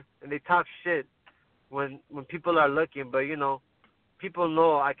gangster and they talk shit when people are looking, but, you know, people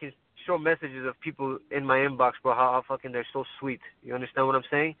know I can show messages of people in my inbox, bro, how fucking they're so sweet. You understand what I'm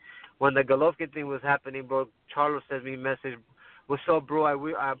saying? When the Golovkin thing was happening, bro, Charlo sends me a message. What's up, bro?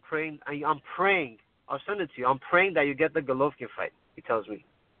 I'm praying. I'll send it to you. I'm praying that you get the Golovkin fight, he tells me.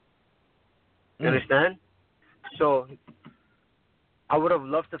 You understand? So I would have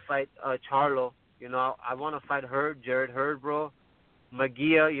loved to fight Charlo. You know, I want to fight Jared Hurd, bro.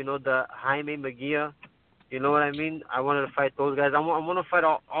 Magia, you know, the Jaime Magia. You know what I mean? I wanted to fight those guys. I want to fight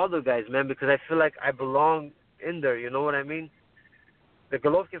all the guys, man, because I feel like I belong in there. You know what I mean? The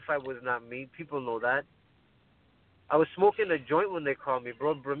Golovkin fight was not me. People know that. I was smoking a joint when they called me,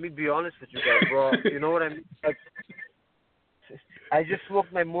 bro. Let me be honest with you guys, bro. You know what I mean? Like, I just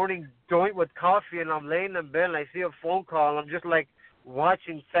smoked my morning joint with coffee, and I'm laying in bed, and I see a phone call, and I'm just, like,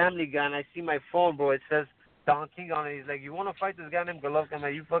 watching Family Guy, and I see my phone, bro. It says Don King on it. He's like, you want to fight this guy named Golovkin? I'm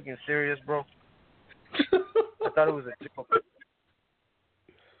like, you fucking serious, bro? I thought it was a joke.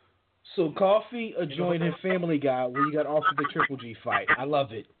 So coffee, a joint, and Family Guy where you got offered the Triple G fight. I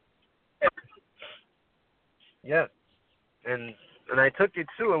love it. Yeah. And I took it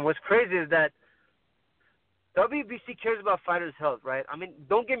too. And what's crazy is that WBC cares about fighters' health, right? I mean,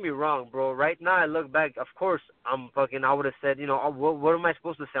 don't get me wrong, bro. Right now, I look back. Of course, I would have said, you know, what am I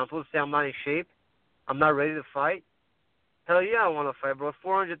supposed to say? I'm supposed to say I'm not in shape. I'm not ready to fight. Hell yeah, I want to fight, bro.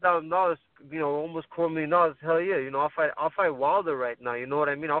 $400,000, you know, almost $2 million. Hell yeah, you know, I'll fight Wilder right now. You know what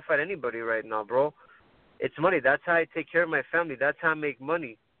I mean? I'll fight anybody right now, bro. It's money. That's how I take care of my family. That's how I make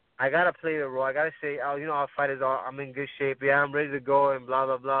money. I gotta play the role. I gotta say, you know, I'll fight as I'm in good shape. Yeah, I'm ready to go and blah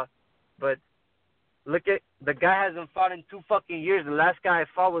blah blah. But look at the guy hasn't fought in 2 fucking years. The last guy I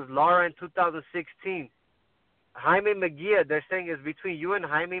fought was Lara in 2016. Jaime Magia, they're saying it's between you and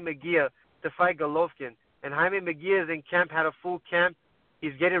Jaime Magia to fight Golovkin. And Jaime Magia is in camp, had a full camp.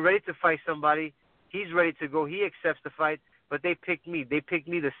 He's getting ready to fight somebody. He's ready to go. He accepts the fight, but they picked me. They picked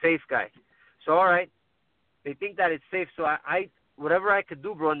me, the safe guy. So, all right, they think that it's safe. So I whatever I could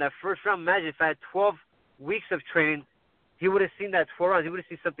do, bro, in that first round match, if I had 12 weeks of training, he would have seen that 4 rounds. He would have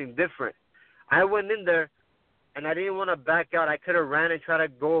seen something different. I went in there, and I didn't want to back out. I could have ran and tried to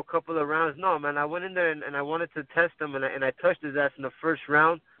go a couple of rounds. No, man, I went in there, and I wanted to test him, and I touched his ass in the first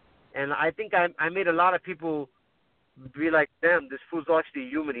round. And I think I made a lot of people be like, damn, this fool's actually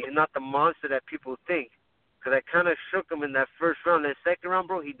human. He's not the monster that people think. Because I kind of shook him in that first round. That second round,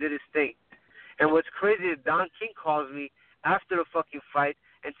 bro, he did his thing. And what's crazy is Don King calls me after the fucking fight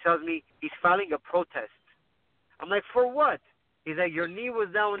and tells me he's filing a protest. I'm like, for what? He's like, your knee was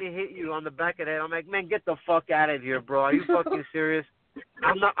down when he hit you on the back of the head. I'm like, man, get the fuck out of here, bro. Are you fucking serious?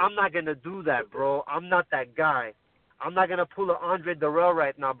 I'm not going to do that, bro. I'm not that guy. I'm not going to pull an Andre Darrell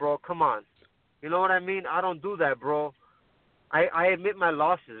right now, bro. Come on. You know what I mean? I don't do that, bro. I admit my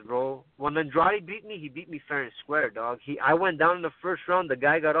losses, bro. When Andrade beat me, he beat me fair and square, dog. I went down in the first round. The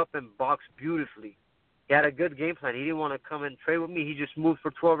guy got up and boxed beautifully. He had a good game plan. He didn't want to come and trade with me. He just moved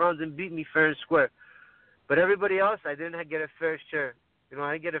for 12 rounds and beat me fair and square. But everybody else, I didn't get a fair share. You know,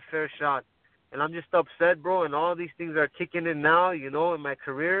 I didn't get a fair shot. And I'm just upset, bro, and all these things are kicking in now, you know, in my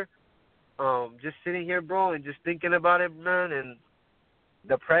career. Just sitting here, bro, and just thinking about it, man, and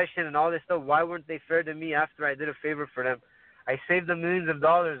depression and all this stuff. Why weren't they fair to me after I did a favor for them? I saved them millions of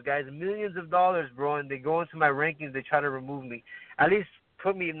dollars, guys, millions of dollars, bro, and they go into my rankings, they try to remove me. At least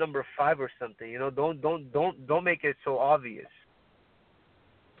put me number 5 or something, you know. Don't make it so obvious.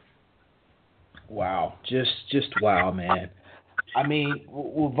 Wow, just wow, man. I mean,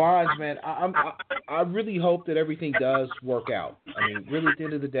 with Vanes, man, I really hope that everything does work out. I mean, really, at the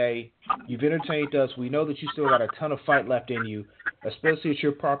end of the day, you've entertained us. We know that you still got a ton of fight left in you, especially at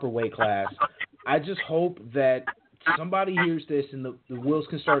your proper weight class. I just hope that somebody hears this and the wheels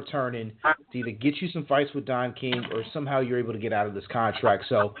can start turning to either get you some fights with Don King or somehow you're able to get out of this contract.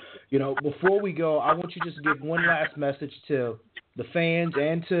 So, you know, before we go, I want you just to give one last message to the fans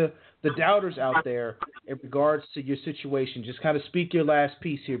and to the doubters out there in regards to your situation. Just kind of speak your last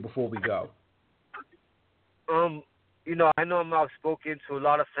piece here before we go. You know, I know I'm outspoken to a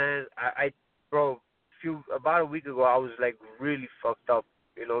lot of fans. Bro, about a week ago, I was like really fucked up.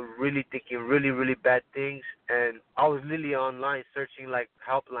 You know, really thinking really, really bad things. And I was literally online searching, like,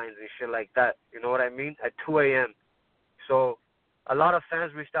 helplines and shit like that. You know what I mean? At 2 a.m. So a lot of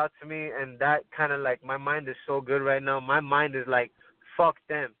fans reached out to me, and that kind of, like, my mind is so good right now. My mind is like, fuck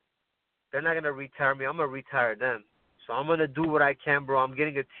them. They're not going to retire me. I'm going to retire them. So I'm going to do what I can, bro. I'm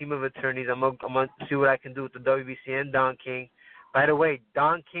getting a team of attorneys. I'm going to see what I can do with the WBC and Don King. By the way,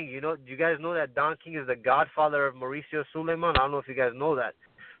 Don King, you know, do you guys know that Don King is the godfather of Mauricio Suleiman? I don't know if you guys know that.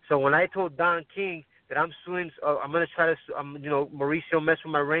 So when I told Don King that I'm suing, I'm going to try to, you know, Mauricio messed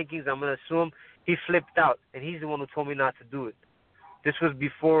with my rankings, I'm going to sue him, he flipped out, and he's the one who told me not to do it. This was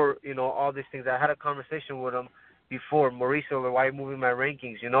before, you know, all these things. I had a conversation with him before, Mauricio, why are you moving my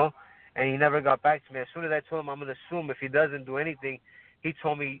rankings, you know? And he never got back to me. As soon as I told him I'm going to sue him if he doesn't do anything, he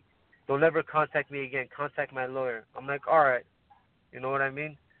told me, don't ever contact me again. Contact my lawyer. I'm like, all right. You know what I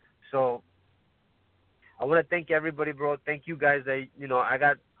mean? So I want to thank everybody, bro. Thank you guys that, you know,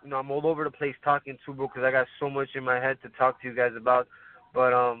 I'm all over the place talking to, bro, because I got so much in my head to talk to you guys about.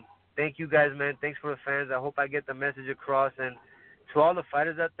 But thank you guys, man. Thanks for the fans. I hope I get the message across. And to all the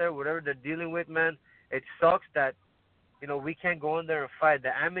fighters out there, whatever they're dealing with, man, it sucks that, you know, we can't go in there and fight.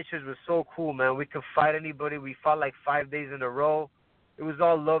 The amateurs were so cool, man. We could fight anybody. We fought like 5 days in a row. It was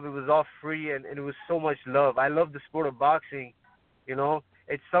all love. It was all free, and it was so much love. I love the sport of boxing, you know.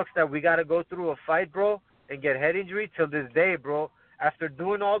 It sucks that we got to go through a fight, bro, and get head injury till this day, bro. After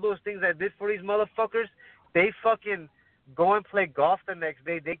doing all those things I did for these motherfuckers, they fucking go and play golf the next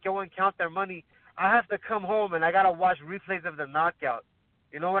day. They go and count their money. I have to come home, and I got to watch replays of the knockout.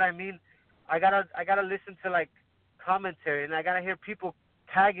 You know what I mean? I gotta listen to, like, commentary, and I gotta hear people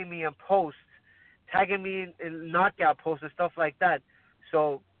tagging me in posts, tagging me in knockout posts and stuff like that.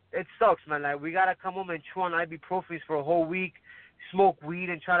 So it sucks, man. Like, we gotta come home and chew on ibuprofen for a whole week, smoke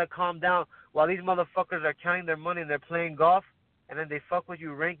weed, and try to calm down while these motherfuckers are counting their money and they're playing golf, and then they fuck with you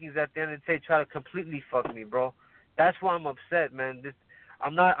rankings at the end of the day, try to completely fuck me, bro. That's why I'm upset, man.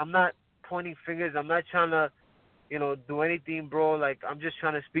 I'm not pointing fingers. I'm not trying to, you know, do anything, bro. Like, I'm just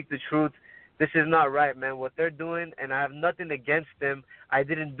trying to speak the truth. This is not right, man, what they're doing, and I have nothing against them. I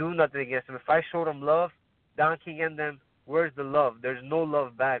didn't do nothing against them. If I showed them love, Don King and them, where's the love? There's no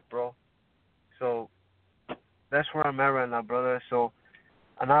love back, bro. So that's where I'm at right now, brother. So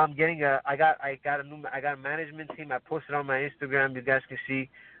now I'm getting I got a management team. I posted on my Instagram. You guys can see.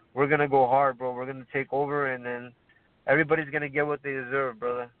 We're gonna go hard, bro. We're gonna take over, and then everybody's gonna get what they deserve,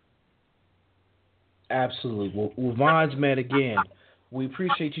 brother. Absolutely. Well, Vanes, man, again, we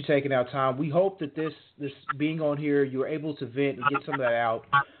appreciate you taking out time. We hope that this being on here, you're able to vent and get some of that out.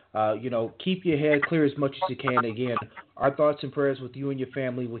 Keep your head clear as much as you can. Again, our thoughts and prayers with you and your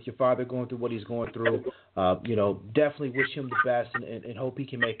family, with your father going through what he's going through. Definitely wish him the best and hope he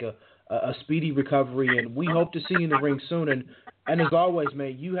can make a speedy recovery. And we hope to see you in the ring soon. And as always,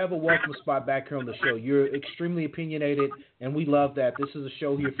 man, you have a welcome spot back here on the show. You're extremely opinionated, and we love that. This is a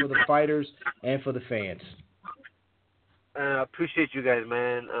show here for the fighters and for the fans. I appreciate you guys,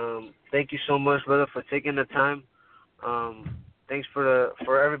 man. Thank you so much, brother, for taking the time. Thanks for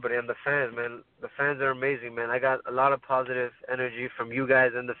everybody and the fans, man. The fans are amazing, man. I got a lot of positive energy from you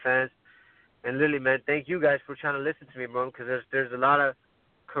guys and the fans. And Lily, man, thank you guys for trying to listen to me, bro, because there's a lot of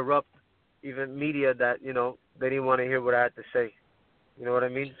corrupt, even media that, they didn't want to hear what I had to say. You know what I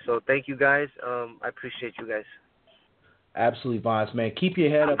mean? So thank you guys. I appreciate you guys. Absolutely, Vanes, man. Keep your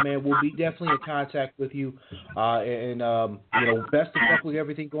head up, man. We'll be definitely in contact with you. Best of luck with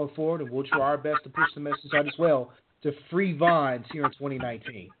everything going forward, and we'll try our best to push the message out as well to free Vanes here in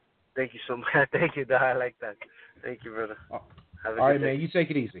 2019. Thank you so much. Thank you, Dad. I like that. Thank you, brother. All right, man. You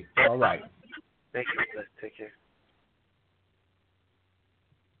take it easy. All right. Thank you, brother. Take care.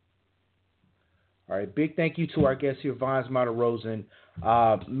 All right, big thank you to our guest here, Vanes Martirosyan.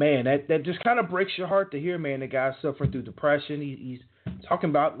 Man, that just kind of breaks your heart to hear, man. The guy's suffering through depression. He's talking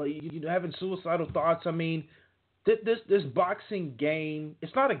about having suicidal thoughts. I mean, this boxing game,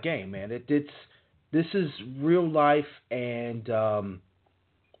 it's not a game, man. This is real life, and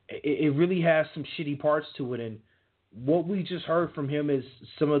it really has some shitty parts to it. And what we just heard from him is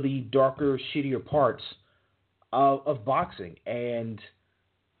some of the darker, shittier parts of boxing, and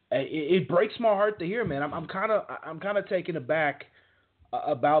it breaks my heart to hear, man. I'm kind of taken aback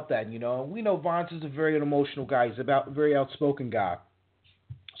about that. We know Vanes is a very emotional guy. He's a very outspoken guy.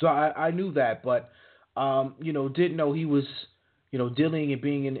 So I knew that, but didn't know he was dealing and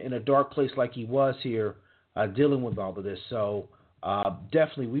being in a dark place like he was here, dealing with all of this. So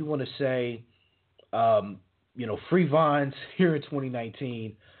definitely, we want to say, free Vanes here in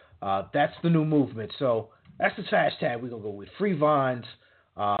 2019. That's the new movement. So that's the hashtag we're gonna go with, free Vanes.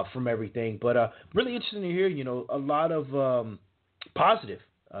 From everything, but really interesting to hear, a lot of positive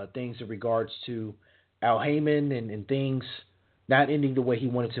things in regards to Al Heyman and things not ending the way he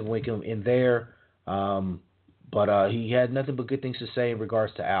wanted to win him in there, but he had nothing but good things to say in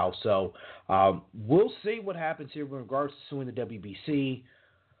regards to Al. So we'll see what happens here in regards to suing the WBC.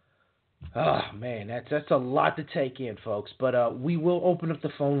 Oh man, that's a lot to take in, folks. But we will open up the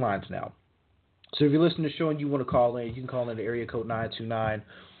phone lines now. So if you're listening to the show and you want to call in, you can call in the area code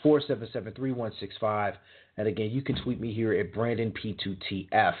 929-477-3165. And again, you can tweet me here at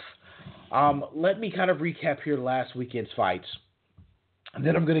BrandonP2TF. Let me kind of recap here last weekend's fights. And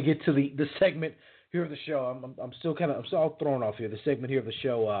then I'm going to get to the segment here of the show. I'm still all thrown off here. The segment here of the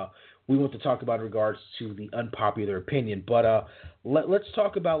show we want to talk about in regards to the unpopular opinion. But let's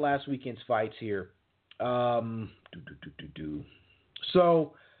talk about last weekend's fights here.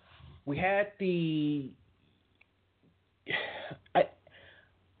 So we had it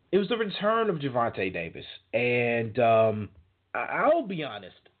was the return of Gervonta Davis, and I'll be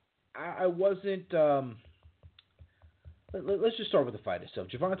honest, I wasn't. Let's just start with the fight itself.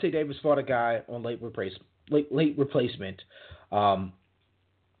 Gervonta Davis fought a guy on late replacement,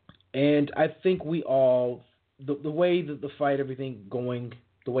 and I think we all the way that the fight, everything going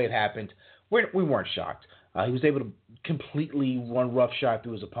the way it happened, we weren't shocked. He was able to completely run roughshod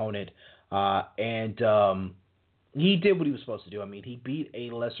through his opponent, and he did what he was supposed to do. I mean, he beat a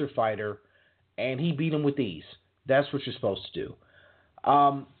lesser fighter, and he beat him with ease. That's what you're supposed to do.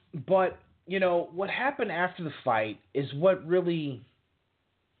 But, what happened after the fight is what really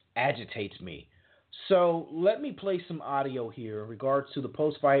agitates me. So let me play some audio here in regards to the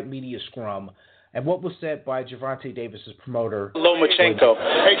post-fight media scrum and what was said by Gervonta Davis' promoter, Lomachenko.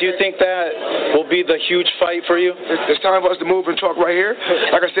 Hey, do you think that will be the huge fight for you? It's time for us to move and talk right here.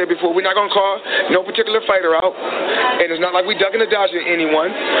 Like I said before, we're not going to call no particular fighter out, and it's not like we ducking or dodging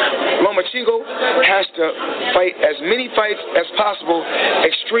anyone. Lomachenko has to fight as many fights as possible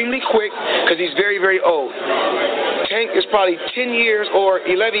extremely quick because he's very, very old. Tank is probably 10 years or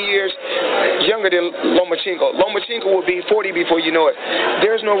 11 years younger than Lomachenko. Lomachenko will be 40 before you know it.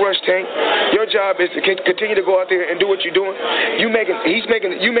 There's no rush, Tank. Your job is to continue to go out there and do what you're doing. You making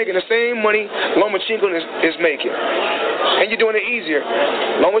the same money Lomachenko is making, and you're doing it easier.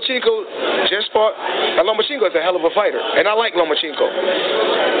 Lomachenko just fought. Lomachenko is a hell of a fighter, and I like Lomachenko.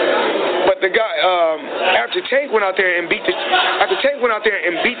 But the guy, after Tank went out there and beat the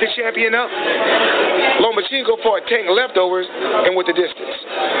champion up, Lomachenko fought Tank leftovers and with the distance.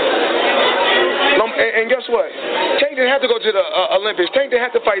 And guess what? Tank didn't have to go to the Olympics. Tank didn't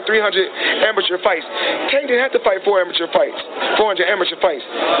have to fight 300 amateur fights. Tank didn't have to fight 400 amateur fights.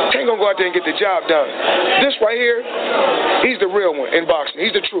 Tank gonna go out there and get the job done. This right here, he's the real one in boxing.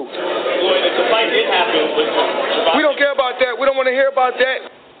 He's the truth. The fight did happen. We don't care about that. We don't want to hear about that.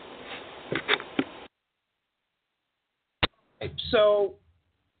 So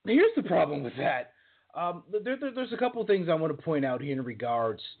here's the problem with that. There's a couple of things I want to point out here in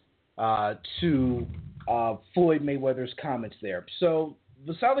regards to Floyd Mayweather's comments there. So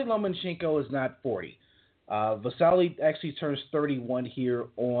Vasily Lomachenko is not 40. Vasily actually turns 31 here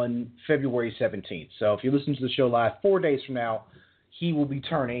on February 17th. So if you listen to the show live 4 days from now, he will be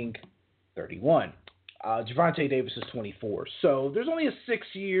turning 31. Gervonta Davis is 24. So there's only a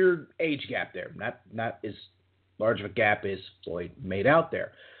 6-year age gap there. Not as large of a gap as Floyd made out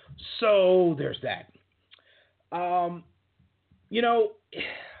there. So there's that.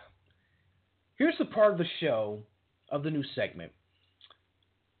 Here's the part of the show, of the new segment.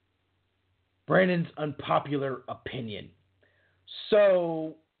 Brandon's unpopular opinion.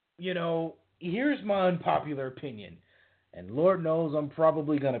 So, here's my unpopular opinion. And Lord knows I'm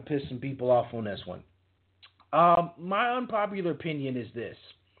probably going to piss some people off on this one. My unpopular opinion is this.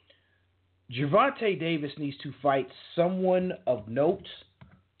 Gervonta Davis needs to fight someone of note,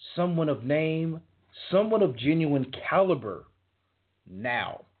 someone of name, someone of genuine caliber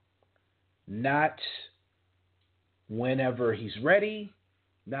now. Not whenever he's ready,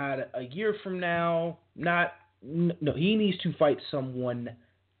 not a year from now, no, he needs to fight someone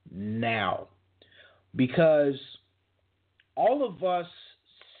now. Because all of us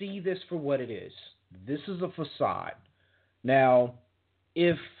see this for what it is. This is a facade. Now,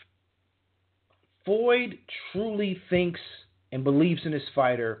 if Floyd truly thinks and believes in his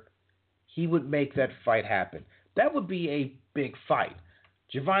fighter, he would make that fight happen. That would be a big fight.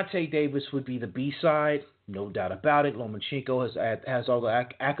 Gervonta Davis would be the B-side, no doubt about it. Lomachenko has all the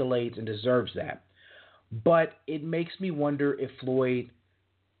accolades and deserves that. But it makes me wonder if Floyd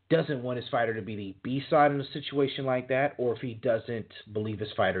doesn't want his fighter to be the B-side in a situation like that, or if he doesn't believe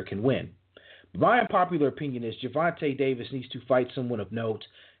his fighter can win. My unpopular opinion is Gervonta Davis needs to fight someone of note,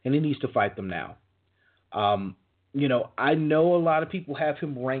 and he needs to fight them now. I know a lot of people have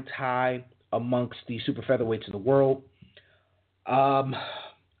him ranked high amongst the super featherweights in the world.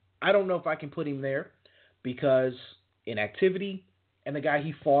 I don't know if I can put him there because inactivity and the guy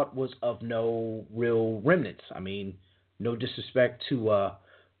he fought was of no real remnants. I mean, no disrespect to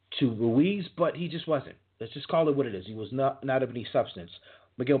Ruiz, but he just wasn't. Let's just call it what it is. He was not of any substance.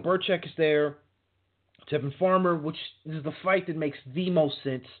 Miguel Burchak is there. Tevin Farmer, which is the fight that makes the most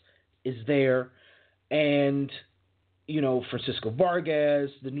sense, is there. And, Francisco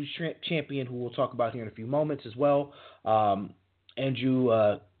Vargas, the new champion, who we'll talk about here in a few moments as well. Andrew,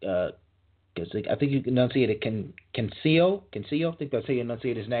 I think you enunciate it, Cancio, I think that's how you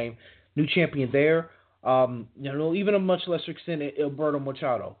enunciate his name. New champion there. Even a much lesser extent, Alberto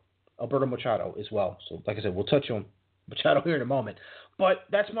Machado as well. So, like I said, we'll touch on Machado here in a moment. But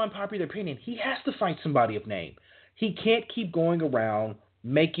that's my unpopular opinion. He has to fight somebody of name. He can't keep going around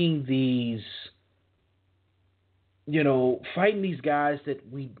making these, fighting these guys that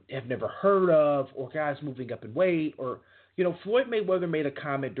we have never heard of, or guys moving up in weight, or, Floyd Mayweather made a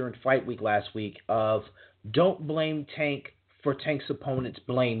comment during Fight Week last week of, don't blame Tank for Tank's opponents,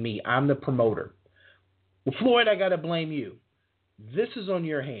 blame me. I'm the promoter. Well, Floyd, I got to blame you. This is on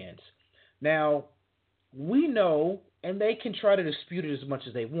your hands. Now, we know, and they can try to dispute it as much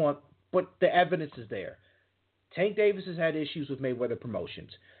as they want, but the evidence is there. Tank Davis has had issues with Mayweather Promotions.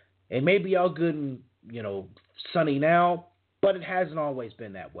 It may be all good and, sunny now, but it hasn't always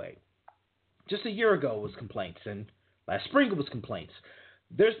been that way. Just a year ago it was complaints, and last spring it was complaints.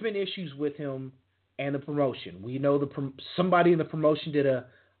 There's been issues with him and the promotion. We know somebody in the promotion did a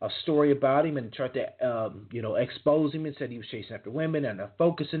story about him and tried to, expose him and said he was chasing after women and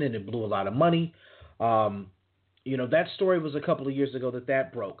focusing and it blew a lot of money. That story was a couple of years ago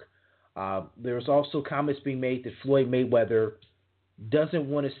that broke. There was also comments being made that Floyd Mayweather doesn't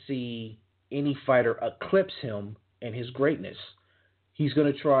want to see any fighter eclipse him and his greatness. He's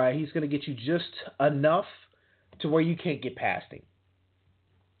going to get you just enough to where you can't get past him.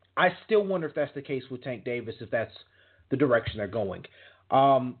 I still wonder if that's the case with Tank Davis, if that's the direction they're going.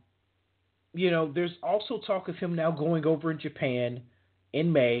 there's also talk of him now going over in Japan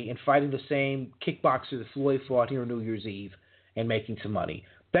in May and fighting the same kickboxer that Floyd fought here on New Year's Eve and making some money.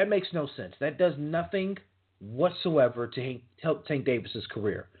 That makes no sense. That does nothing whatsoever to help Tank Davis's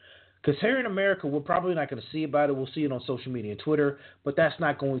career. Because here in America, we're probably not going to see about it. We'll see it on social media and Twitter, but that's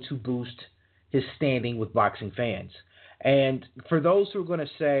not going to boost his standing with boxing fans. And for those who are going to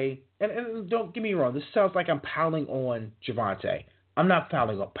say, and don't get me wrong, this sounds like I'm piling on Gervonta. I'm not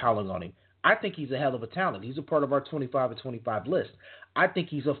piling on him. I think he's a hell of a talent. He's a part of our 25 and 25 list. I think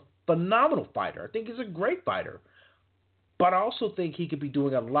he's a phenomenal fighter. I think he's a great fighter. But I also think he could be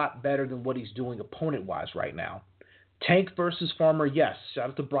doing a lot better than what he's doing opponent-wise right now. Tank versus Farmer, yes. Shout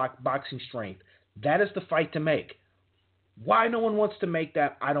out to Boxing Strength. That is the fight to make. Why no one wants to make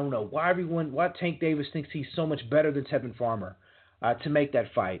that, I don't know. Why Tank Davis thinks he's so much better than Tevin Farmer to make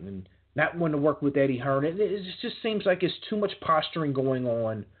that fight and not want to work with Eddie Hearn. It just seems like it's too much posturing going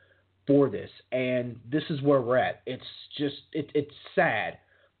on for this, and this is where we're at. It's sad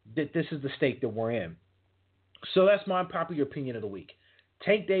that this is the state that we're in. So that's my unpopular opinion of the week.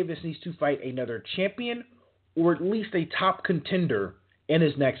 Tank Davis needs to fight another champion or at least a top contender in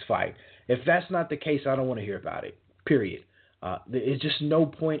his next fight. If that's not the case, I don't want to hear about it, period. There's just no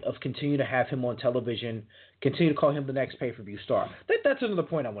point of continuing to have him on television, continue to call him the next pay-per-view star. That's another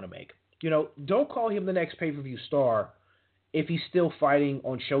point I want to make. Don't call him the next pay-per-view star if he's still fighting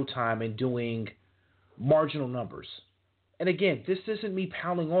on Showtime and doing marginal numbers. And again, this isn't me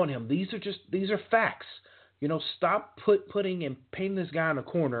pounding on him. These are facts. Stop putting and painting this guy in a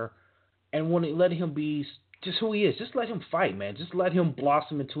corner and letting him be just who he is. Just let him fight, man. Just let him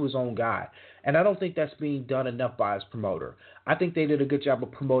blossom into his own guy. And I don't think that's being done enough by his promoter. I think they did a good job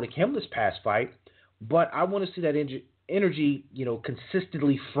of promoting him this past fight, but I want to see that energy,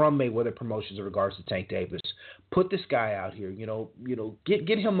 consistently from Mayweather Promotions in regards to Tank Davis. Put this guy out here,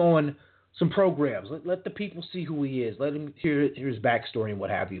 get him on some programs. Let the people see who he is. Let him hear his backstory and what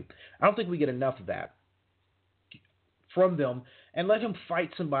have you. I don't think we get enough of that from them, and let him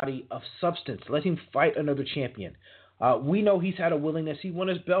fight somebody of substance. Let him fight another champion. We know he's had a willingness. He won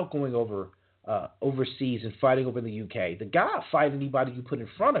his belt going over overseas and fighting over in the UK. The guy will fight anybody you put in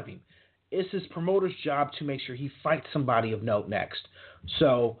front of him. It's his promoter's job to make sure he fights somebody of note next.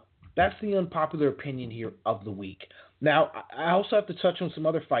 So that's the unpopular opinion here of the week. Now, I also have to touch on some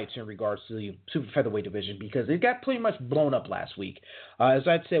other fights in regards to the super featherweight division because it got pretty much blown up last week. As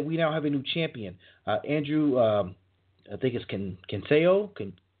I said, we now have a new champion. Andrew, I think it's Cancio.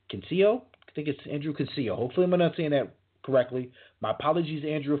 I think it's Andrew Cancio. Hopefully I'm not saying that correctly. My apologies,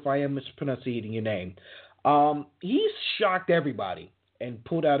 Andrew, if I am mispronouncing your name. He's shocked everybody and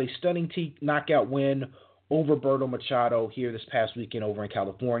pulled out a stunning knockout win over Berto Machado here this past weekend over in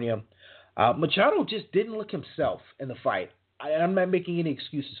California. Machado just didn't look himself in the fight. I'm not making any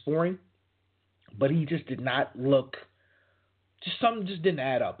excuses for him, but he just did not look – something just didn't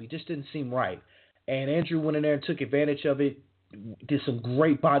add up. He just didn't seem right. And Andrew went in there and took advantage of it, did some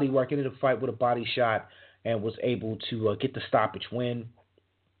great body work, ended the fight with a body shot, and was able to get the stoppage win.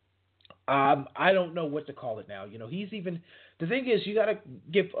 I don't know what to call it now. He's even – the thing is, you got to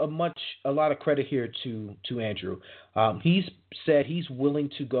give a lot of credit here to Andrew. He's said he's willing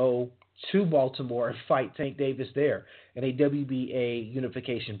to go to Baltimore and fight Tank Davis there in a WBA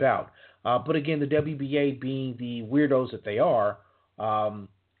unification bout. But again, the WBA being the weirdos that they are,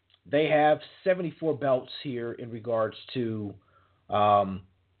 they have 74 belts here in regards to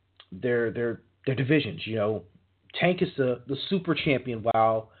their divisions. Tank is the super champion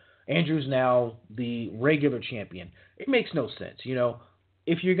while Andrew's now the regular champion. It makes no sense.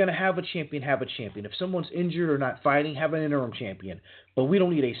 If you're going to have a champion, have a champion. If someone's injured or not fighting, have an interim champion. But we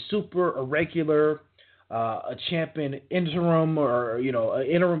don't need a super, a regular, a champion interim or, an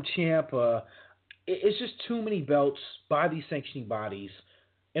interim champ. It's just too many belts by these sanctioning bodies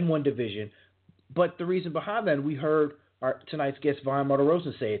in one division. But the reason behind that, we heard tonight's guest, Vanes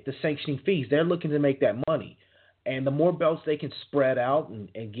Martirosyan, say it, the sanctioning fees. They're looking to make that money. And the more belts they can spread out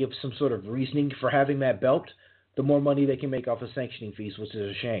and give some sort of reasoning for having that belt, the more money they can make off of sanctioning fees, which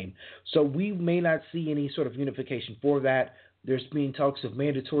is a shame. So we may not see any sort of unification for that. There's being talks of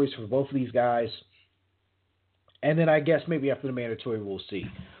mandatories for both of these guys. And then I guess maybe after the mandatory we'll see.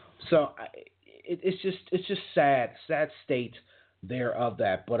 So it's just sad state there of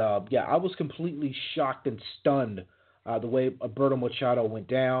that. But I was completely shocked and stunned the way Berto Machado went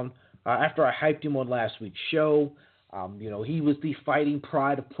down. After I hyped him on last week's show, he was the fighting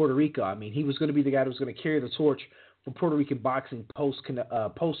pride of Puerto Rico. I mean, he was going to be the guy who was going to carry the torch for Puerto Rican boxing post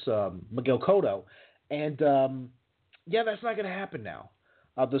Miguel Cotto. And, that's not going to happen now.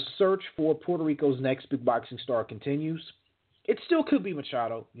 The search for Puerto Rico's next big boxing star continues. It still could be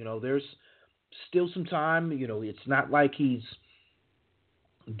Machado. There's still some time. It's not like he's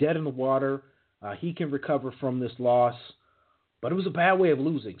dead in the water. He can recover from this loss, but it was a bad way of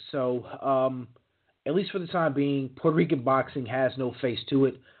losing. So, at least for the time being, Puerto Rican boxing has no face to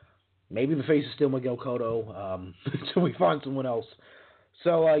it. Maybe the face is still Miguel Cotto until we find someone else.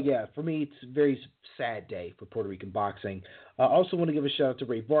 So, for me, it's a very sad day for Puerto Rican boxing. I also want to give a shout out to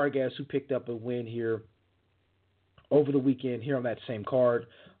Ray Vargas, who picked up a win here over the weekend here on that same card.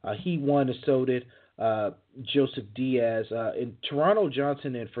 He won, and so did Joseph Diaz. In Toronto,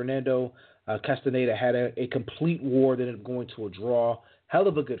 Johnson and Fernando Castaneda had a complete war that ended up going to a draw. Hell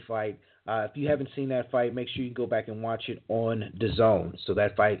of a good fight. If you haven't seen that fight, make sure you can go back and watch it on DAZN. So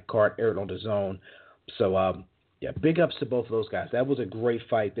that fight card aired on DAZN. So, big ups to both of those guys. That was a great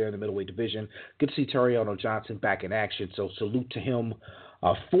fight there in the middleweight division. Good to see Tariano Johnson back in action. So salute to him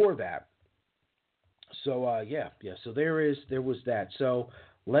for that. So, so there was that. So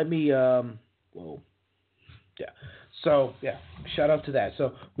let me, shout out to that.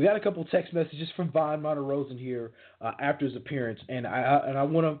 So we got a couple text messages from Vanes Martirosyan here after his appearance, and I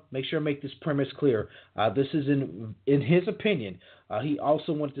want to make sure I make this premise clear. This is in his opinion. He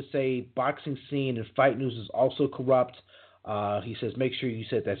also wanted to say boxing scene and fight news is also corrupt. He says make sure you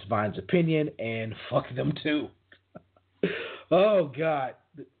said that's Vanes' opinion, and fuck them too. Oh God,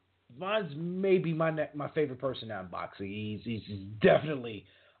 Vanes may be my favorite person now in boxing. He's definitely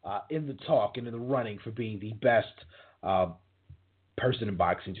in the talk and in the running for being the best person in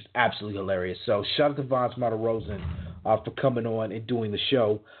boxing. Just absolutely hilarious. So shout out to Vanes Martirosyan for coming on and doing the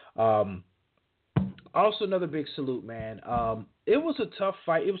show. Also another big salute, man. It was a tough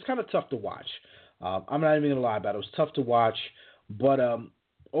fight. It was kind of tough to watch. I'm not even going to lie about it. It was tough to watch. But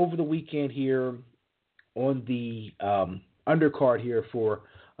over the weekend here on the undercard here for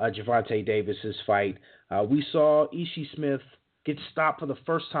Gervonta Davis's fight, we saw Ishii Smith get stopped for the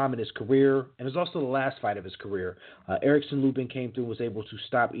first time in his career, and it was also the last fight of his career. Erickson Lubin came through and was able to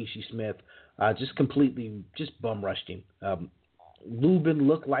stop Ishii Smith, just bum rushed him. Lubin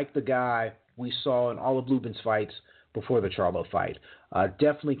looked like the guy we saw in all of Lubin's fights before the Charlo fight.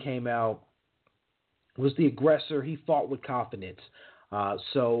 Definitely came out, was the aggressor. He fought with confidence.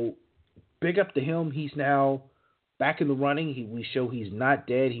 So big up to him. He's now back in the running. We show he's not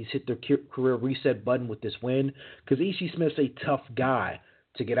dead. He's hit the career reset button with this win because Ishii Smith's a tough guy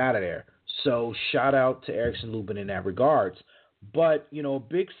to get out of there. So shout out to Erickson Lubin in that regards. But,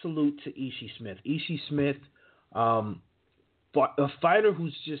 big salute to Ishii Smith. Ishii Smith, a fighter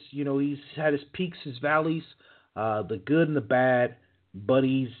who's just, he's had his peaks, his valleys, the good and the bad, but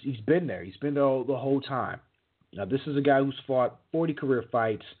he's been there. He's been there the whole time. Now, this is a guy who's fought 40 career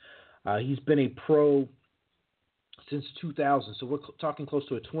fights. He's been a pro since 2000, so we're talking close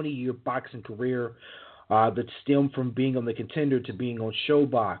to a 20-year boxing career that stemmed from being on the Contender to being on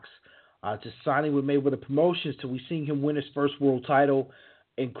Showbox, to signing with Mayweather Promotions, to we seeing him win his first world title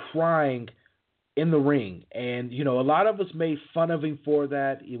and crying in the ring. And, a lot of us made fun of him for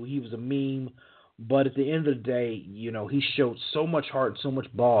that. He was a meme, but at the end of the day, he showed so much heart and so much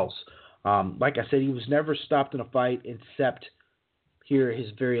balls. Like I said, he was never stopped in a fight except here his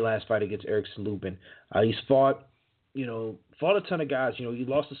very last fight against Erickson Lubin. He's fought a ton of guys. He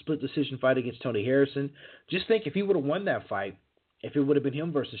lost a split decision fight against Tony Harrison. Just think if he would have won that fight, if it would have been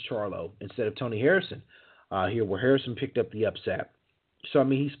him versus Charlo instead of Tony Harrison, here where Harrison picked up the upset. So,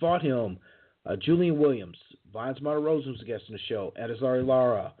 he's fought him. Julian Williams, Vanes Martirosyan was a guest on the show, Adesari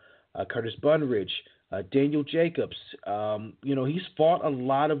Lara, Curtis Bunridge, Daniel Jacobs. He's fought a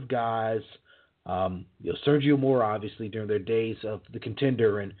lot of guys. Sergio Mora, obviously, during their days of the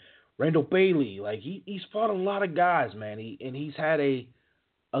Contender, and Randall Bailey, he's fought a lot of guys, man. He's had a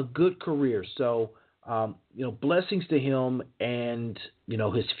good career. So, blessings to him and,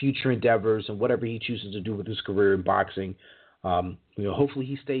 his future endeavors and whatever he chooses to do with his career in boxing. Hopefully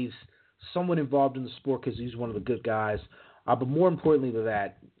he stays somewhat involved in the sport because he's one of the good guys. But more importantly than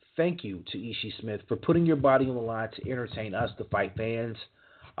that, thank you to Ishii Smith for putting your body on the line to entertain us, the fight fans.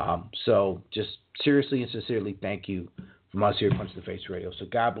 So just seriously and sincerely thank you from us here at Punch the Face Radio. So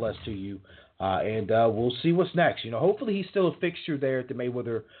God bless to you. And we'll see what's next. Hopefully he's still a fixture there at the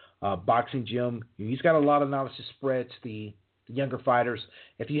Mayweather boxing gym. He's got a lot of knowledge to spread to the younger fighters.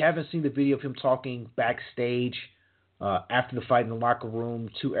 If you haven't seen the video of him talking backstage after the fight in the locker room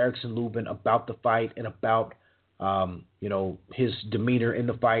to Erickson Lubin about the fight and about, his demeanor in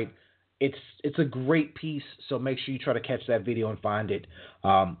the fight, it's a great piece, so make sure you try to catch that video and find it.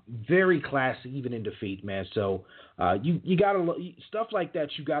 Very classy, even in defeat, man. So you gotta stuff like that.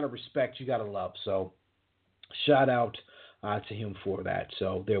 You gotta respect. You gotta love. So shout out to him for that.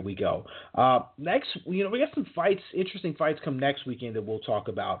 So there we go. Next, we got some fights, interesting fights come next weekend that we'll talk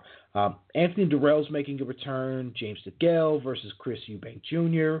about. Anthony Durrell's making a return. James DeGale versus Chris Eubank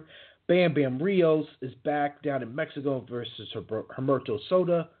Jr. Bam Bam Rios is back down in Mexico versus Humberto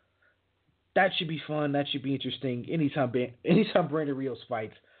Soto. That should be fun. That should be interesting. Anytime Brandon Rios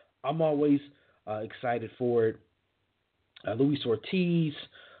fights, I'm always excited for it. Luis Ortiz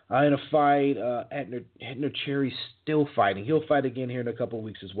in a fight. Edner Cherry's still fighting. He'll fight again here in a couple of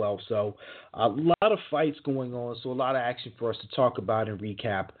weeks as well. So a lot of fights going on. So a lot of action for us to talk about and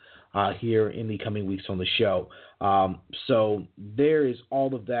recap here in the coming weeks on the show. So there is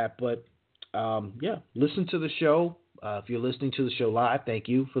all of that. But listen to the show. If you're listening to the show live, thank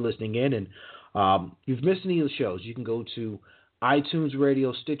you for listening in. And if you've missed any of the shows, you can go to iTunes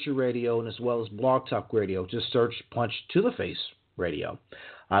Radio, Stitcher Radio, and as well as Blog Talk Radio. Just search Punch to the Face Radio.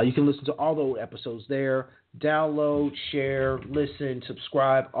 You can listen to all those episodes there. Download, share, listen,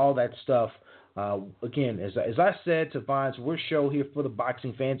 subscribe, all that stuff. Again, as I said to Vanes, we're a show here for the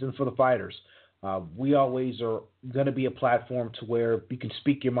boxing fans and for the fighters. We always are going to be a platform to where you can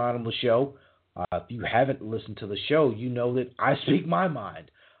speak your mind on the show. If you haven't listened to the show, you know that I speak my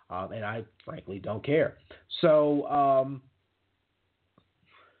mind, and I frankly don't care. So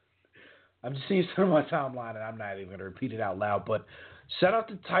I'm just seeing some of my timeline, and I'm not even going to repeat it out loud, but shout out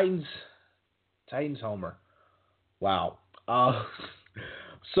to Titans Homer. Wow.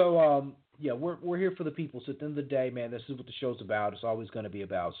 We're here for the people. So at the end of the day, man, this is what the show's about. It's always going to be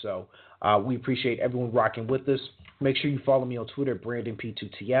about. So we appreciate everyone rocking with us. Make sure you follow me on Twitter at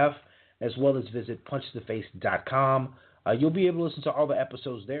BrandonP2TF, as well as visit punchtheface.com. You'll be able to listen to all the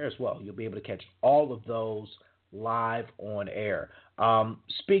episodes there as well. You'll be able to catch all of those live on air.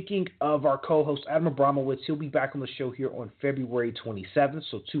 Speaking of our co-host, Adam Abramowitz, he'll be back on the show here on February 27th,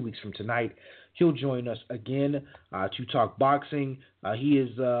 so 2 weeks from tonight. He'll join us again to talk boxing. He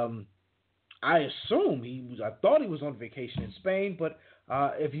is, I thought he was on vacation in Spain, but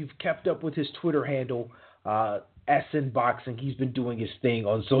if you've kept up with his Twitter handle, SN Boxing, he's been doing his thing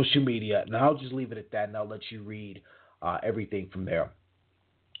on social media, and I'll just leave it at that, and I'll let you read everything from there.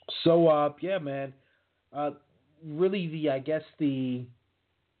 So, man, really the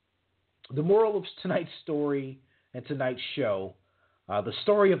moral of tonight's story and tonight's show, the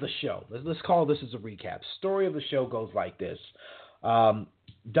story of the show, let's call this as a recap. Story of the show goes like this.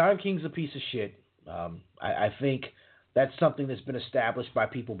 Don King's a piece of shit. I think that's something that's been established by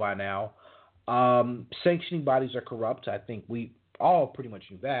people by now. Sanctioning bodies are corrupt. I think we all pretty much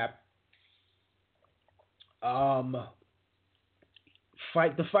knew that. The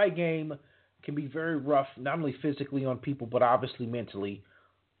fight game can be very rough, not only physically on people, but obviously mentally.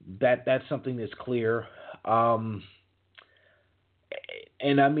 That's something that's clear. And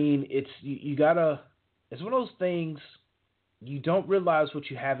I mean, it's one of those things, you don't realize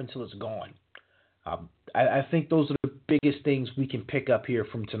what you have until it's gone. I think those are the biggest things we can pick up here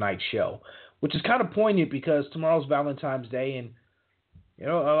from tonight's show, which is kind of poignant because tomorrow's Valentine's Day, and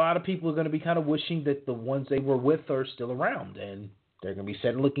a lot of people are going to be kind of wishing that the ones they were with are still around, and they're going to be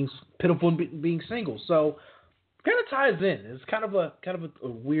sad and looking pitiful and being single. So it kind of ties in. It's kind of a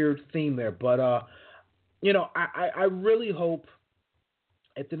weird theme there, but I really hope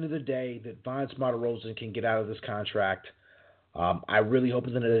at the end of the day that Vanes Martirosyan can get out of this contract. I really hope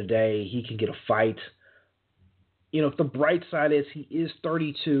at the end of the day he can get a fight. If the bright side is he is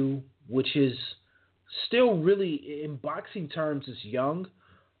 32, which is still really, in boxing terms, is young.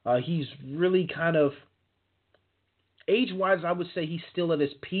 He's really kind of, age-wise, I would say he's still at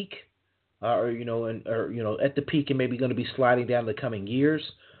his peak, at the peak and maybe going to be sliding down the coming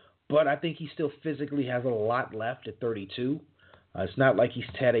years. But I think he still physically has a lot left at 32. It's not like he's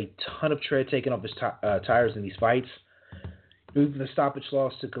had a ton of tread taken off his tires in these fights. Even the stoppage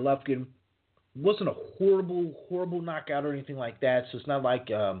loss to Golovkin wasn't a horrible knockout or anything like that. So it's not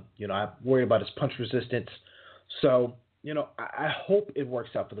like, I'm worried about his punch resistance. So, I hope it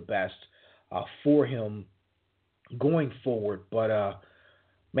works out for the best for him going forward. But,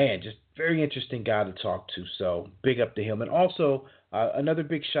 man, just very interesting guy to talk to. So big up to him. And also another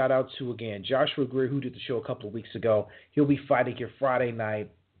big shout out to, again, Joshua Greer, who did the show a couple of weeks ago. He'll be fighting here Friday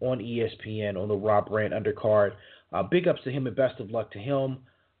night on ESPN on the Rob Brant undercard. Big ups to him and best of luck to him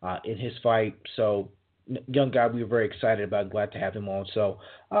in his fight. So, young guy, we were very excited about. Glad to have him on. So,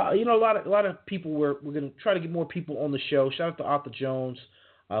 a lot of people. We're going to try to get more people on the show. Shout out to Arthur Jones,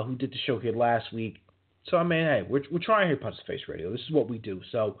 who did the show here last week. So, I mean, hey, we're trying here at Punch the Face Radio. This is what we do.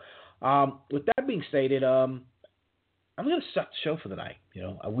 So, with that being stated, I'm going to start the show for the night.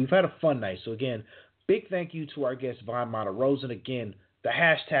 We've had a fun night. So, again, big thank you to our guest, Vanes Martirosyan. Again, the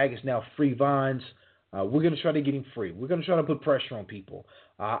hashtag is now FreeVanes. We're going to try to get him free. We're going to try to put pressure on people.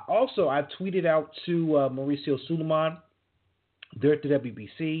 Also, I've tweeted out to Mauricio Suleiman. They're at the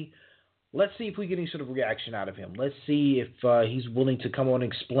WBC. Let's see if we get any sort of reaction out of him. Let's see if he's willing to come on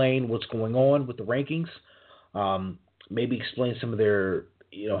and explain what's going on with the rankings. Maybe explain some of their,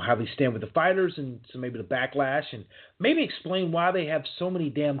 how they stand with the fighters and some maybe the backlash, and maybe explain why they have so many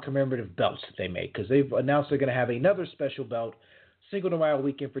damn commemorative belts that they make, because they've announced they're going to have another special belt, Cinco de Mayo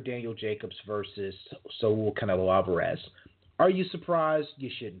weekend, for Daniel Jacobs versus Saul Canelo Alvarez. Are you surprised? You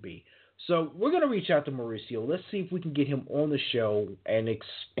shouldn't be. So we're going to reach out to Mauricio. Let's see if we can get him on the show and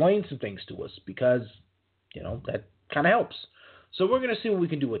explain some things to us, because, that kind of helps. So we're going to see what we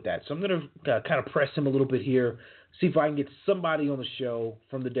can do with that. So I'm going to kind of press him a little bit here, see if I can get somebody on the show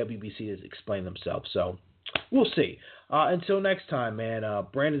from the WBC to explain themselves. So we'll see. Until next time, man,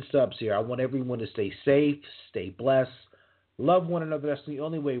 Brandon Stubbs here. I want everyone to stay safe, stay blessed, love one another. That's the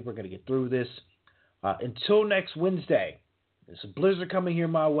only way we're going to get through this. Until next Wednesday, there's a blizzard coming here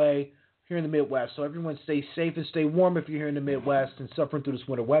my way, here in the Midwest. So everyone stay safe and stay warm if you're here in the Midwest and suffering through this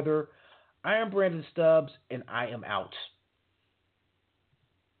winter weather. I am Brandon Stubbs, and I am out.